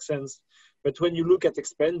business makes sense. But when you look at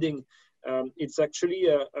expanding, it's actually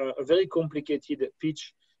a very complicated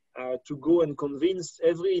pitch to go and convince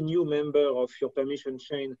every new member of your permission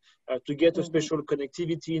chain to get a special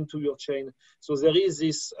connectivity into your chain. So there is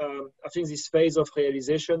this, I think, this phase of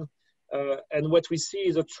realization. And what we see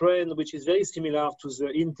is a trend which is very similar to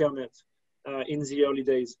the internet in the early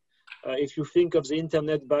days. If you think of the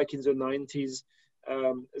internet back in the 90s,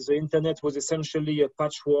 the internet was essentially a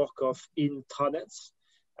patchwork of intranets.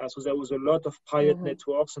 So there was a lot of private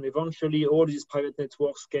networks, and eventually all these private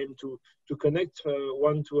networks came to connect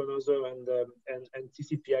one to another, and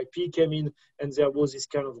TCP/IP came in, and there was this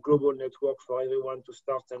kind of global network for everyone to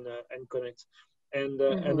start and connect. And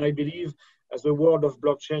I believe as the world of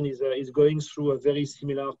blockchain is going through a very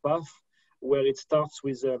similar path, where it starts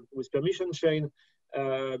with permission chain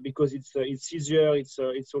because it's easier, it's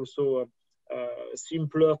also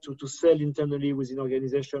simpler to sell internally within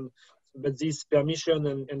organization. But this permission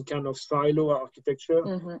and kind of silo architecture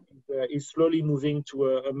is slowly moving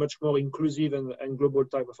to a much more inclusive and global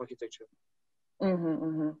type of architecture.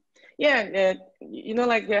 Yeah, you know,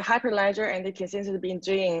 like the Hyperledger and the ConsenSys have been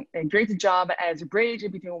doing a great job as a bridge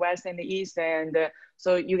between West and the East, and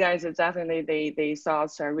so you guys are definitely the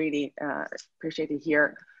thoughts are really appreciated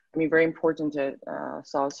here. I mean, very important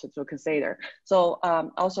thoughts to consider. So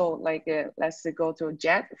also like let's go to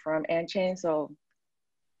Jet from Anchain. So.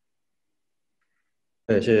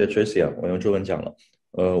 谢谢 Tracy 啊，我用中文讲了。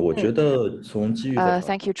我觉得从基于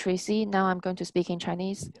Thank you, Tracy. Now I'm going to speak in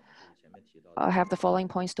Chinese. I have the following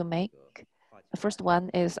points to make. The first one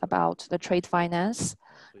is about the trade finance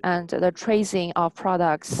and the tracing of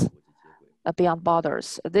products beyond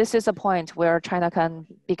borders. This is a point where China can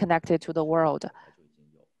be connected to the world.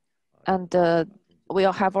 And we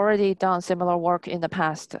have already done similar work in the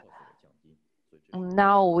past.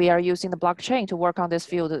 Now we are using the blockchain to work on this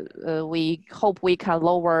field. We hope we can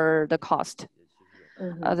lower the cost.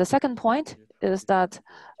 The second point is that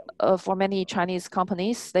for many Chinese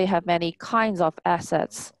companies, they have many kinds of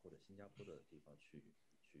assets.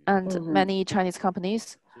 And many Chinese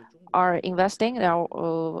companies are investing, they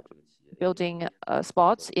are building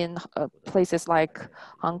spots in places like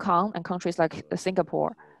Hong Kong and countries like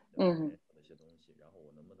Singapore.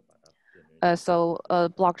 So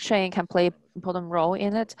blockchain can play an important role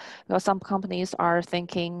in it, because some companies are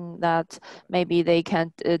thinking that maybe they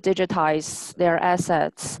can digitize their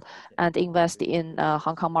assets and invest in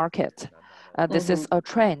Hong Kong market. This is a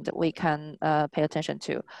trend we can pay attention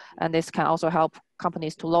to. And this can also help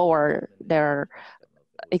companies to lower their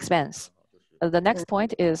expense. The next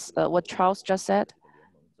point is what Charles just said.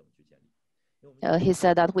 He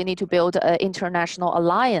said that we need to build an international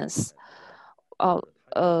alliance.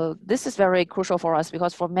 This is very crucial for us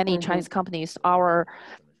because for many Chinese companies, our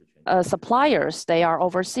suppliers, they are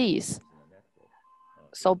overseas.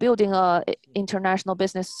 So building an international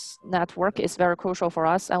business network is very crucial for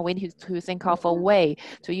us, and we need to think of a way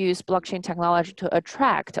to use blockchain technology to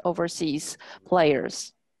attract overseas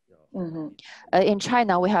players. In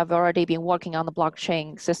China, we have already been working on the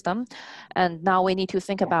blockchain system, and now we need to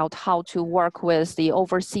think about how to work with the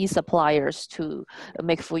overseas suppliers to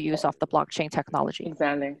make full use of the blockchain technology.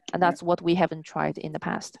 Exactly. And that's what we haven't tried in the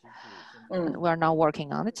past. And we're now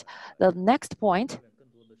working on it. The next point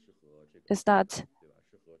is that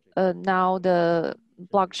now the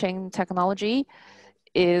blockchain technology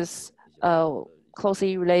is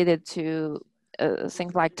closely related to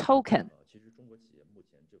things like token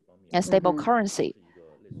and stable currency.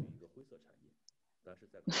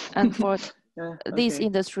 And for these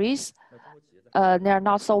industries, they are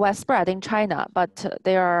not so widespread in China, but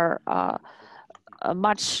they are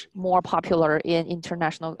much more popular in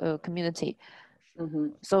international community.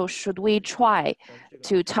 So should we try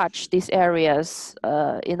to touch these areas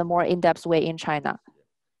in a more in-depth way in China?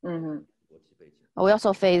 We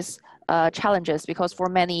also face challenges because for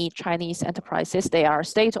many Chinese enterprises, they are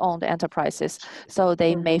state-owned enterprises, so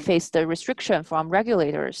they may face the restriction from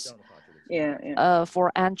regulators.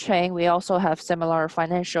 For Anchain, we also have similar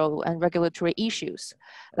financial and regulatory issues.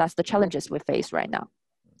 That's the challenges we face right now.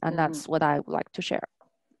 And that's what I would like to share.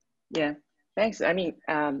 Yeah, thanks. I mean,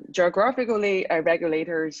 geographically,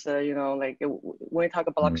 regulators, you know, like when we talk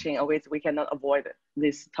about blockchain, always we cannot avoid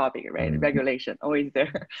this topic, right? Regulation, always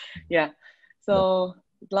there. Yeah. So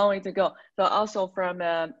long way to go. So also from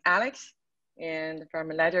Alex and from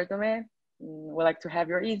LedgerDomain, we'd like to have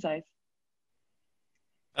your insights.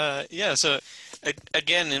 Yeah. So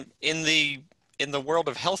again, in the world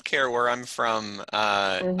of healthcare, where I'm from,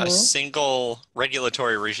 a single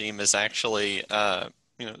regulatory regime is actually,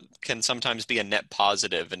 you know, can sometimes be a net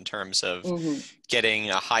positive in terms of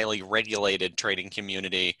getting a highly regulated trading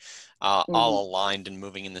community all aligned and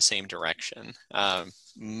moving in the same direction.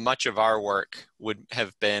 Much of our work would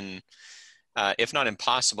have been if not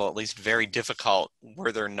impossible, at least very difficult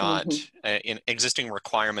were there not in existing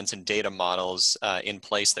requirements and data models in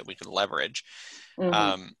place that we could leverage.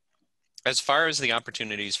 As far as the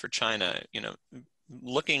opportunities for China, you know,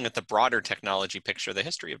 looking at the broader technology picture, the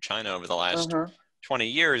history of China over the last 20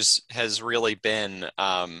 years has really been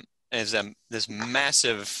this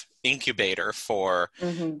massive incubator for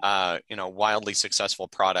you know, wildly successful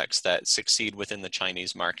products that succeed within the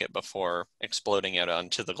Chinese market before exploding out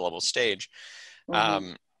onto the global stage.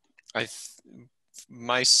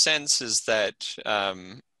 My sense is that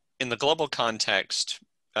in the global context,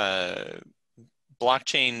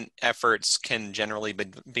 blockchain efforts can generally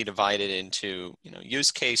be divided into, you know,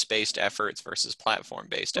 use case based efforts versus platform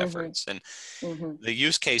based efforts, and the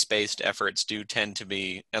use case based efforts do tend to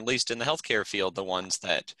be, at least in the healthcare field, the ones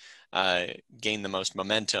that gain the most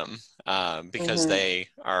momentum because they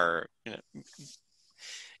are, you know,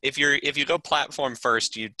 if you go platform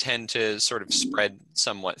first, you tend to sort of spread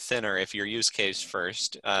somewhat thinner. If you're use case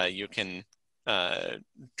first, you can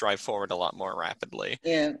drive forward a lot more rapidly.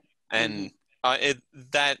 And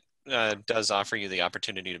that does offer you the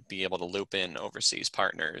opportunity to be able to loop in overseas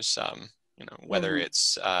partners, you know, whether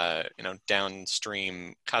it's you know,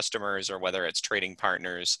 downstream customers or whether it's trading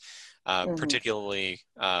partners, particularly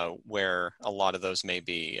where a lot of those may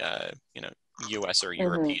be, you know, US or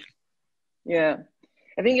European. Yeah,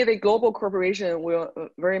 I think the global corporation will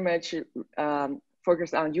very much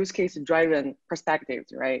focus on use case driven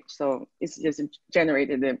perspectives, right? So it's just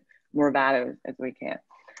generated more value as we can.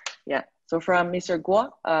 Yeah. So from Mr. Guo,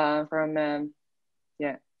 from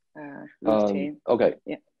OK，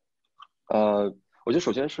 我觉得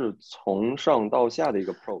首先是从上到下的一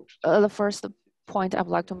个 approach. The first point I would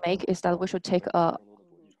like to make is that we should take a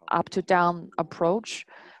up to down approach.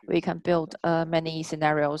 We can build many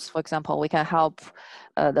scenarios. For example, we can help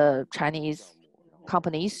the Chinese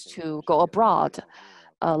companies to go abroad,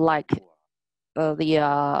 like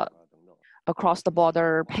the across the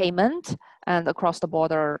border payment and across the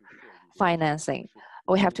border financing.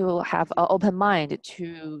 We have to have an open mind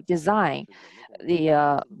to design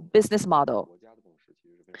the business model.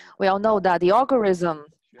 We all know that the algorithm,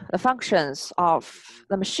 the functions of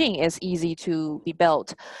the machine is easy to be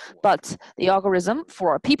built, but the algorithm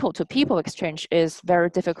for people-to-people exchange is very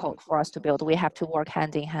difficult for us to build. We have to work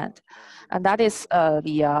hand in hand, and that is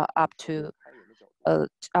the up to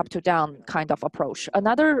down kind of approach.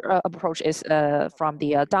 Another approach is from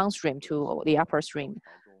the downstream to the upstream.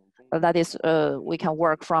 That is, we can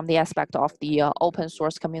work from the aspect of the open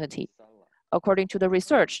source community. According to the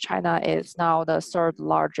research, China is now the third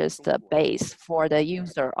largest base for the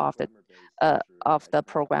user of the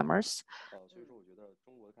programmers.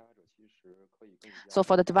 So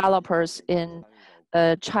for the developers in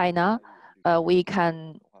China, we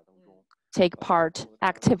can take part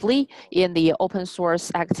actively in the open source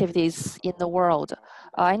activities in the world.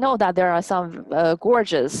 I know that there are some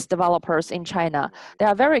gorgeous developers in China. They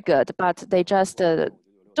are very good, but they just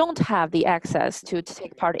don't have the access to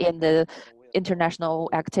take part in the international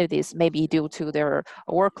activities, maybe due to their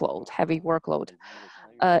workload, heavy workload.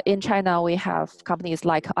 In China, we have companies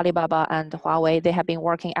like Alibaba and Huawei. They have been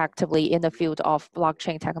working actively in the field of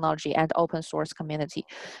blockchain technology and open source community.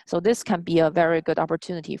 So this can be a very good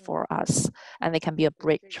opportunity for us, and it can be a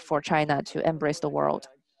bridge for China to embrace the world.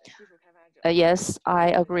 Yes, I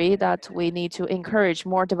agree that we need to encourage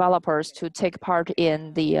more developers to take part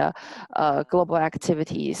in the global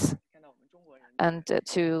activities and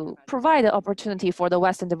to provide an opportunity for the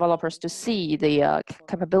Western developers to see the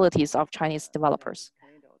capabilities of Chinese developers.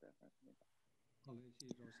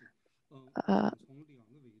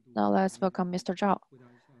 Now let's welcome Mr. Zhao.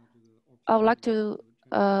 I would like to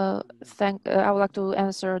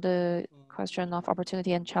answer the question of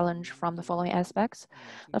opportunity and challenge from the following aspects.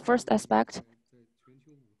 The first aspect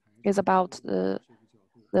is about the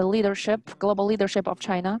leadership, global leadership of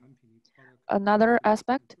China. Another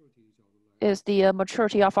aspect is the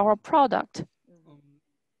maturity of our product.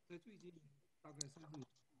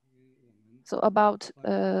 So about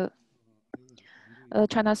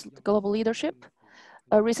China's global leadership,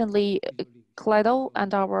 recently Cledo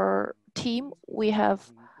and our team, we have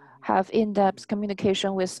in-depth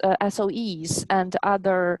communication with SOEs and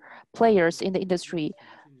other players in the industry.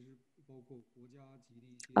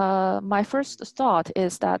 My first thought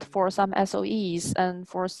is that for some SOEs and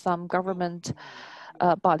for some government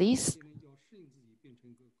bodies,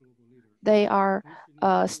 they are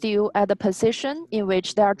still at the position in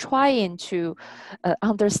which they are trying to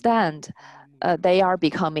understand they are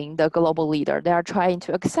becoming the global leader. They are trying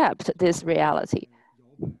to accept this reality.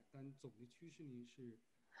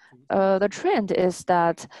 The trend is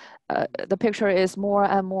that the picture is more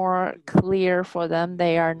and more clear for them.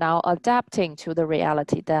 They are now adapting to the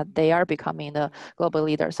reality that they are becoming the global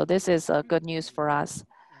leader. So this is good news for us.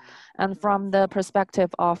 And from the perspective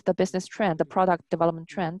of the business trend, the product development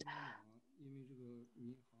trend,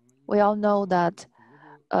 we all know that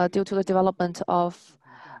due to the development of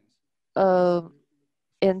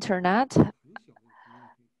internet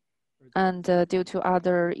and due to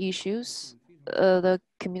other issues, the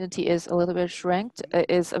community is a little bit shrinked. It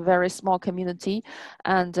is a very small community,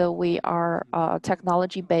 and we are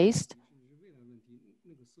technology-based.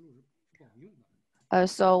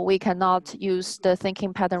 So we cannot use the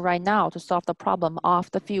thinking pattern right now to solve the problem of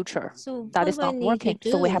the future. So that is not working.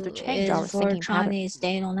 So we have to change our thinking pattern. For Chinese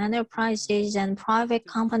state-owned enterprises and private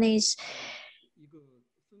companies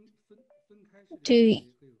to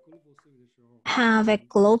have a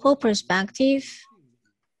global perspective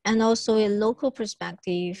and also a local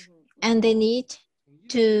perspective, and they need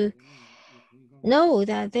to know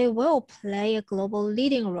that they will play a global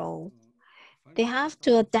leading role. They have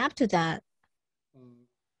to adapt to that.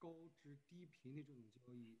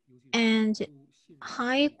 And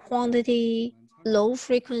high quantity, low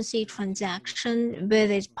frequency transaction with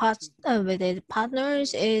its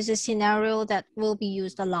partners is a scenario that will be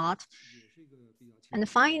used a lot. And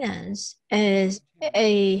finance is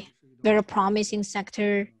a very promising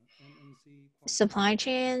sector. Supply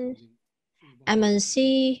chain,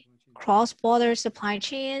 MNC, cross-border supply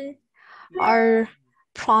chain are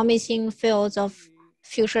promising fields of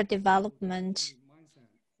future development.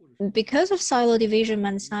 Because of silo division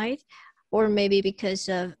mindset, or maybe because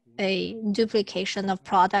of a duplication of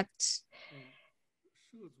products.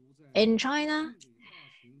 In China,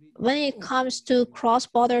 when it comes to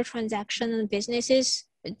cross-border transaction and businesses,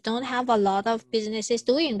 we don't have a lot of businesses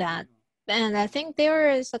doing that. And I think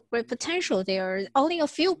there is a great potential there. Only a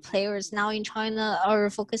few players now in China are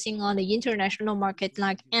focusing on the international market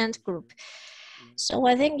like Ant Group. So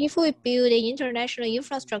I think if we build an international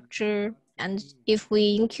infrastructure and if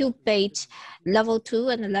we incubate level 2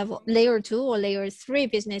 and layer 2 or layer 3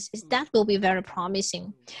 businesses, that will be very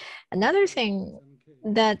promising. Another thing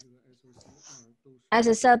that, as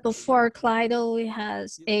I said before, Kaleido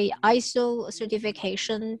has a ISO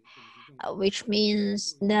certification, which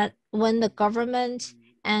means that when the government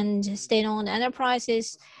and state-owned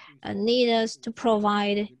enterprises need us to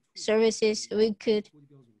provide services, we could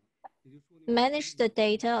manage the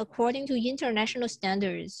data according to international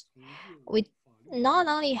standards. We not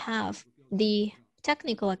only have the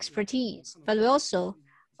technical expertise, but we also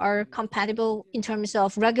are compatible in terms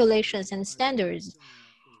of regulations and standards.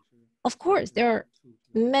 Of course, there are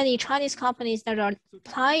many Chinese companies that are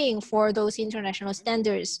applying for those international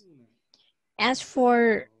standards. As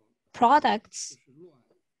for products,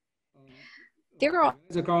 there are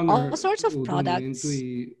all sorts of products.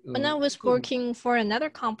 When I was working for another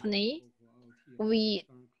company, we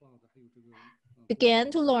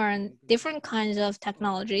began to learn different kinds of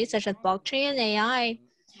technologies such as blockchain, AI,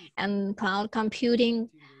 and cloud computing.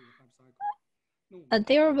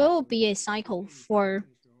 There will be a cycle for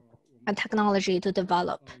a technology to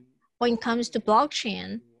develop. When it comes to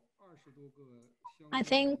blockchain, I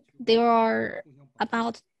think there are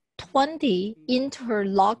about 20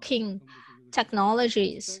 interlocking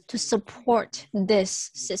technologies to support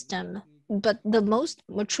this system. But the most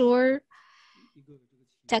mature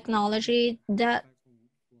technology that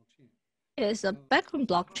is a background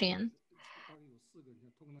blockchain.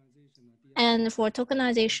 And for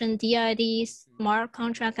tokenization, DID, smart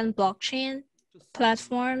contract, and blockchain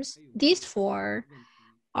platforms, these four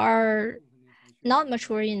are not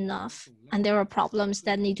mature enough, and there are problems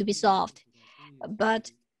that need to be solved.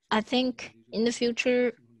 But I think in the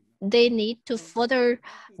future, they need to further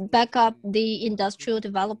back up the industrial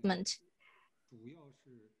development.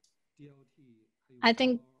 I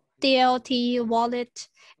think DLT, wallet,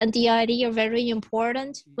 and DID are very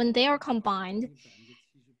important. When they are combined,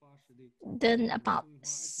 then about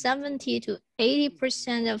 70 to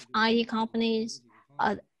 80% of IT companies,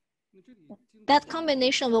 that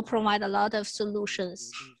combination will provide a lot of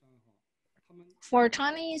solutions. For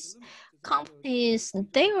Chinese companies,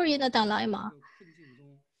 they are in a dilemma.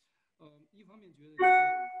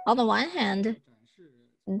 On the one hand,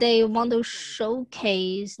 they want to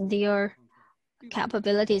showcase their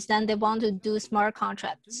capabilities, then they want to do smart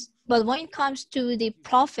contracts. But when it comes to the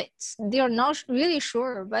profits, they are not really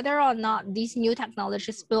sure whether or not these new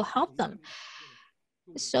technologies will help them.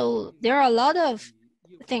 So there are a lot of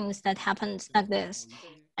things that happen like this.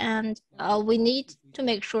 And we need to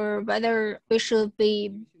make sure whether we should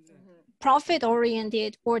be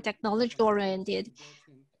profit-oriented or technology-oriented.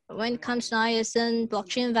 When it comes to ISN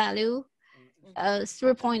blockchain value,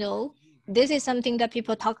 3.0. This is something that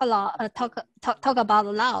people talk a lot, talk about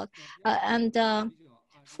a lot,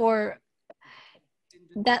 for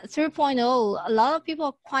that 3.0, a lot of people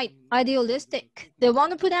are quite idealistic. They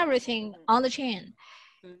want to put everything on the chain.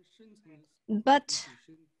 But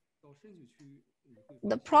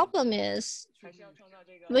the problem is,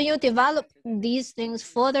 when you develop these things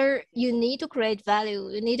further, you need to create value,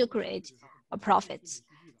 you need to create profits.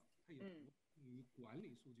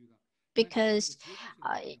 Because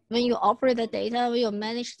when you operate the data, when you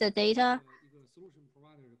manage the data,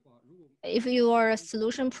 if you are a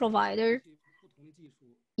solution provider,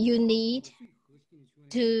 you need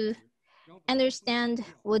to understand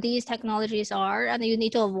what these technologies are, and you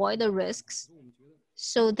need to avoid the risks.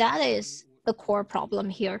 So that is the core problem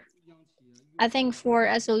here. I think for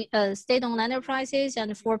state-owned enterprises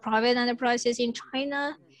and for private enterprises in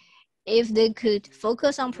China, if they could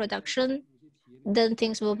focus on production, then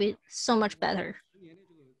things will be so much better.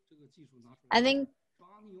 I think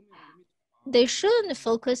they shouldn't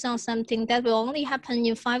focus on something that will only happen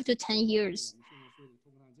in 5 to 10 years.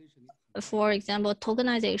 For example,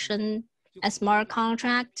 tokenization, a smart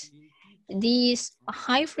contract, these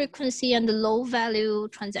high frequency and low value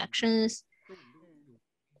transactions.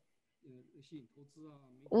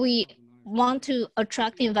 We want to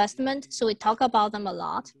attract investment, so we talk about them a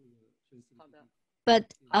lot.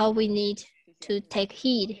 But we need to take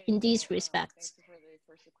heed in these respects. Thank you for the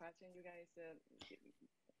first question. You guys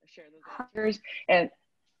share those answers. And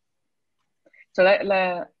so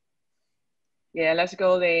let's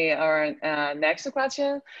go our next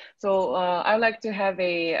question. So I would like to have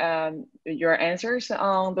your answers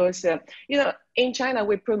on those. In China,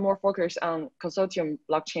 we put more focus on consortium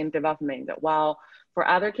blockchain development, while for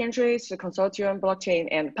other countries, the consortium blockchain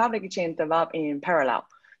and public chain develop in parallel.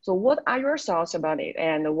 So what are your thoughts about it?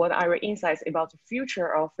 And what are your insights about the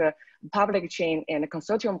future of public chain and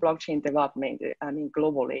consortium blockchain development,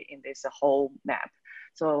 globally in this whole map?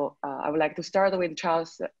 So I would like to start with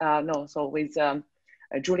Charles, with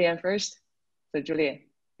Julian first. So Julian,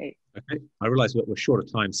 hey. Okay, I realize we're short of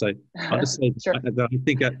time, so I'll just say sure. that I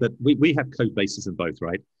think that we have code bases in both,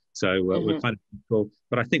 right? So we're kind of cool,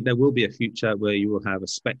 but I think there will be a future where you will have a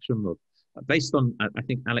spectrum of, based on, I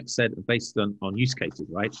think Alex said, based on use cases,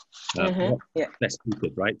 right? Less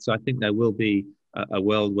suited, right? So I think there will be a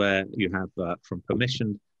world where you have from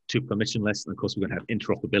permissioned to permissionless, and of course we're going to have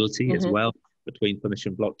interoperability as well between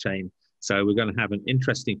permission blockchain. So we're going to have an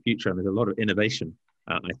interesting future, and there's a lot of innovation.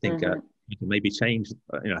 I think we can maybe change,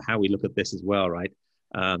 how we look at this as well, right?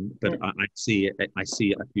 But I see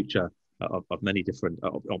a future of many different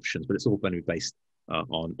options, but it's all going to be based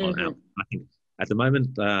on I think at the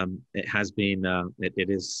moment it has been it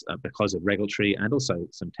is because of regulatory and also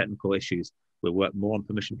some technical issues. We work more on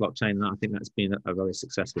permission blockchain, and I think that's been a very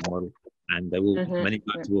successful model, and there will many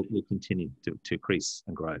times will continue to increase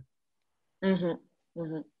and grow.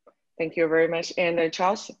 Thank you very much. And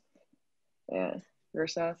Charles,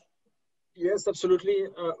 yourself? Yes, absolutely.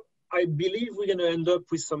 I believe we're going to end up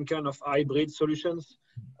with some kind of hybrid solutions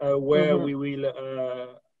where we will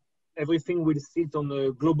everything will sit on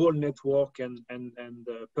a global network and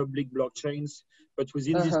public blockchains. But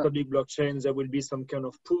within these public blockchains, there will be some kind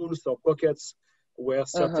of pools or pockets where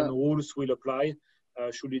certain rules will apply.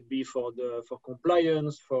 Should it be for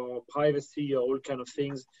compliance, for privacy, or all kind of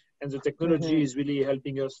things. And the technology is really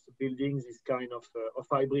helping us building this kind of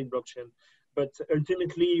hybrid blockchain. But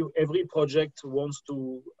ultimately, every project wants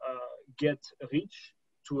to get reach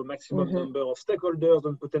to a maximum number of stakeholders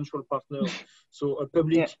and potential partners. So a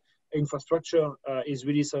public infrastructure is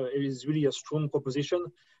really a strong proposition,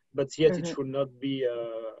 but yet it should not be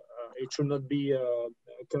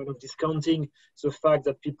kind of discounting the fact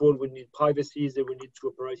that people will need privacy, they will need to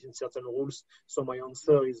operate in certain rules. So my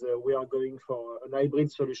answer is we are going for an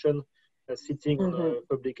hybrid solution sitting on a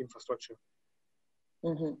public infrastructure.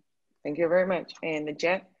 Thank you very much. And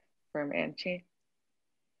Jeff from NC.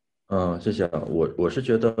 谢谢。我是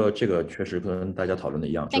觉得这个确实跟大家讨论的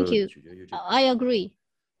一样。 Thank you. I agree.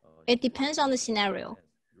 It depends on the scenario.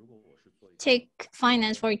 Take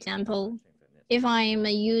finance, for example. If I'm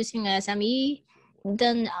using SME,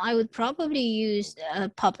 then I would probably use a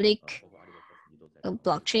public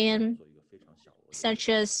blockchain, such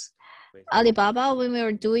as Alibaba. When we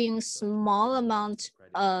are doing small amount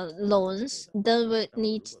loans, then would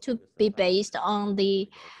need to be based on the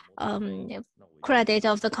credit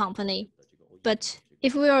of the company. But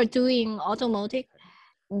if we are doing automotive,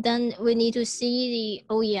 then we need to see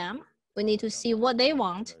the OEM. We need to see what they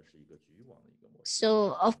want.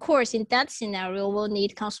 So of course, in that scenario, we'll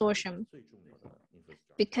need consortium,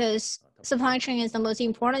 because supply chain is the most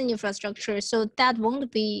important infrastructure, so that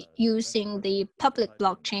won't be using the public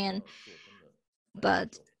blockchain.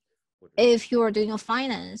 But if you are doing a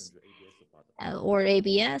finance or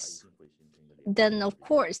ABS, then of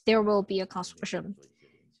course there will be a consortium,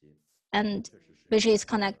 and which is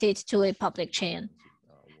connected to a public chain.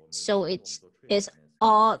 So it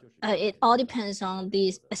all depends on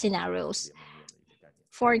these scenarios.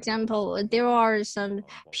 For example, there are some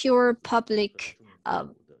pure public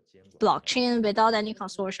blockchain without any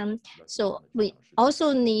consortium. So we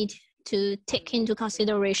also need to take into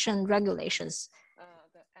consideration regulations.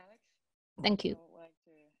 Thank you.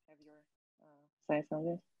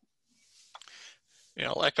 Yeah,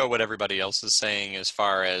 I'll echo what everybody else is saying as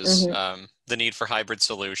far as the need for hybrid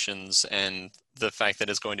solutions and the fact that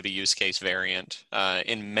it's going to be use case variant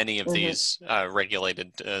in many of these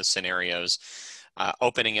regulated scenarios.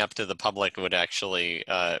 Opening up to the public would actually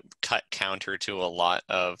cut counter to a lot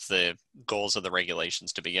of the goals of the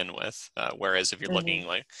regulations to begin with. Whereas if you're looking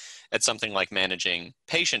at something like managing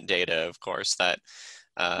patient data, of course, that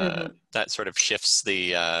that sort of shifts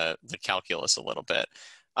the calculus a little bit.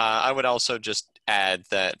 I would also just add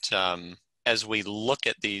that as we look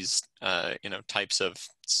at these types of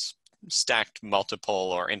stacked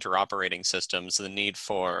multiple or interoperating systems, the need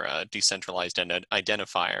for decentralized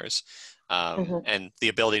identifiers and the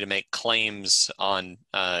ability to make claims on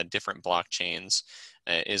different blockchains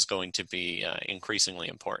is going to be increasingly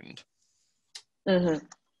important.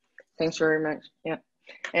 Thanks very much. Yeah,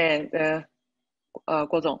 and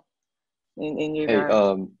郭总，您这边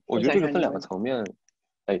我觉得这个分两个层面。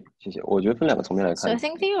谢谢。我觉得分两个层面来看。So I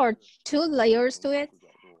think there are two layers to it.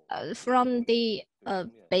 From the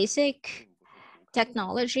basic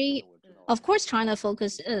technology, of course, China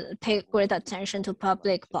pay great attention to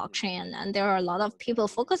public blockchain, and there are a lot of people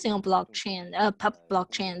focusing on blockchain, public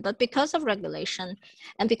blockchain. But because of regulation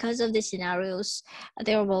and because of the scenarios,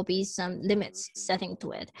 there will be some limits setting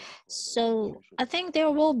to it. So I think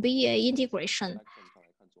there will be an integration.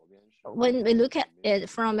 When we look at it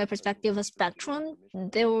from a perspective of spectrum,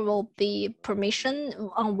 there will be permission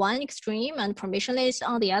on one extreme and permissionless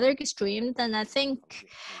on the other extreme. Then I think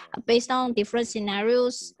based on different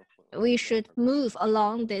scenarios, we should move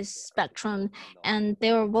along this spectrum, and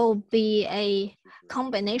there will be a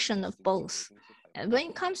combination of both. When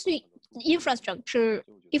it comes to infrastructure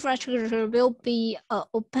will be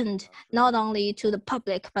opened not only to the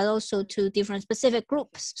public, but also to different specific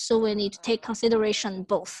groups. So we need to take consideration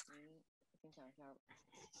both.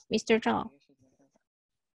 Mr. Zhao.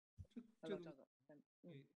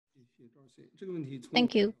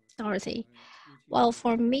 Thank you, Dorothy. Well,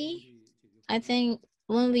 for me, I think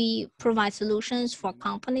when we provide solutions for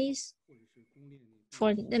companies,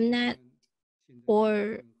 for Mnet,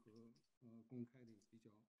 or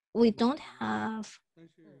we don't have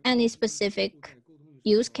any specific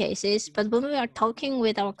use cases, but when we are talking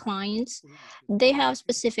with our clients, they have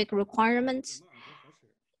specific requirements,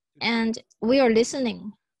 and we are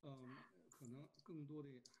listening.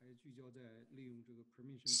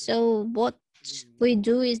 So what we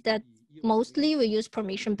do is that mostly we use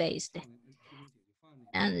permission-based,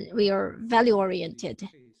 and we are value-oriented.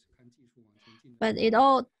 But it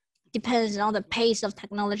all depends on the pace of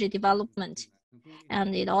technology development,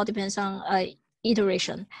 and it all depends on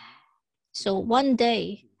iteration. So one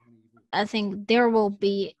day, I think there will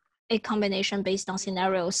be a combination based on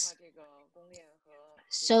scenarios.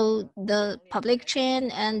 So the public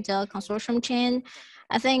chain and the consortium chain,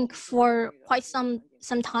 I think for quite some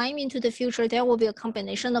time into the future, there will be a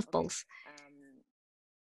combination of both.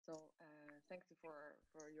 So thanks for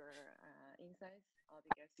your insights, all the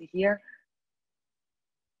guests here.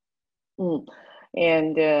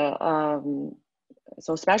 And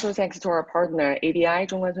so special thanks to our partner ABI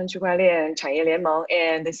中关村区块链产业联盟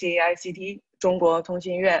and the CAICT 中国通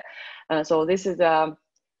信院. So this is a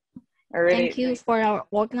really thank you for our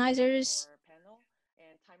organizers.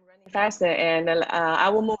 Fast, and I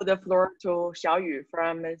will move the floor to Xiaoyu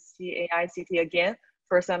from CAICT again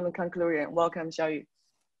for some conclusion. Welcome, Xiaoyu.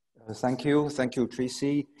 Thank you,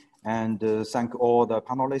 Tracy, and thank all the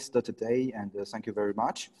panelists today, and thank you very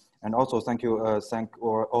much. And also thank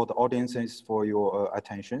all the audiences for your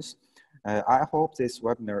attentions. I hope this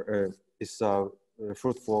webinar is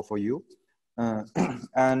fruitful for you.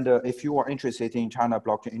 And if you are interested in China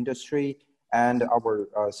blockchain industry and our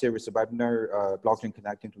series webinar, Blockchain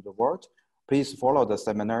Connecting to the World, please follow the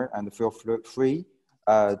seminar and feel free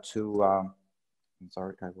to, I'm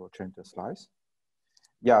sorry, I will change the slides.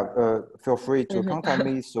 Yeah, feel free to contact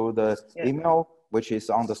me through the email, which is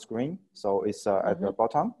on the screen. So it's at the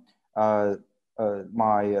bottom.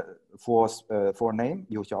 My for name,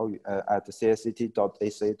 Yu Xiaoyu, at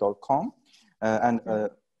csct.ac.com. And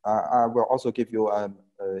I will also give you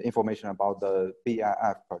information about the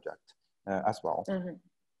BIF project as well.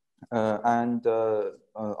 And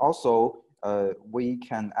also, we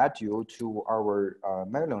can add you to our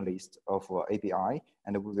mailing list of API,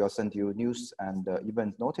 and we will send you news and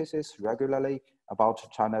event notices regularly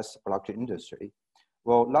about China's blockchain industry.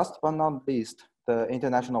 Well, last but not least, the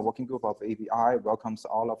International Working Group of API welcomes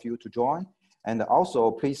all of you to join. And also,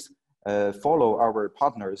 please follow our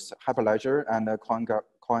partners, Hyperledger and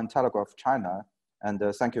Cointelegraph China. And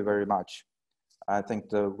thank you very much. I think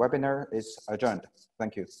the webinar is adjourned.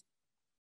 Thank you.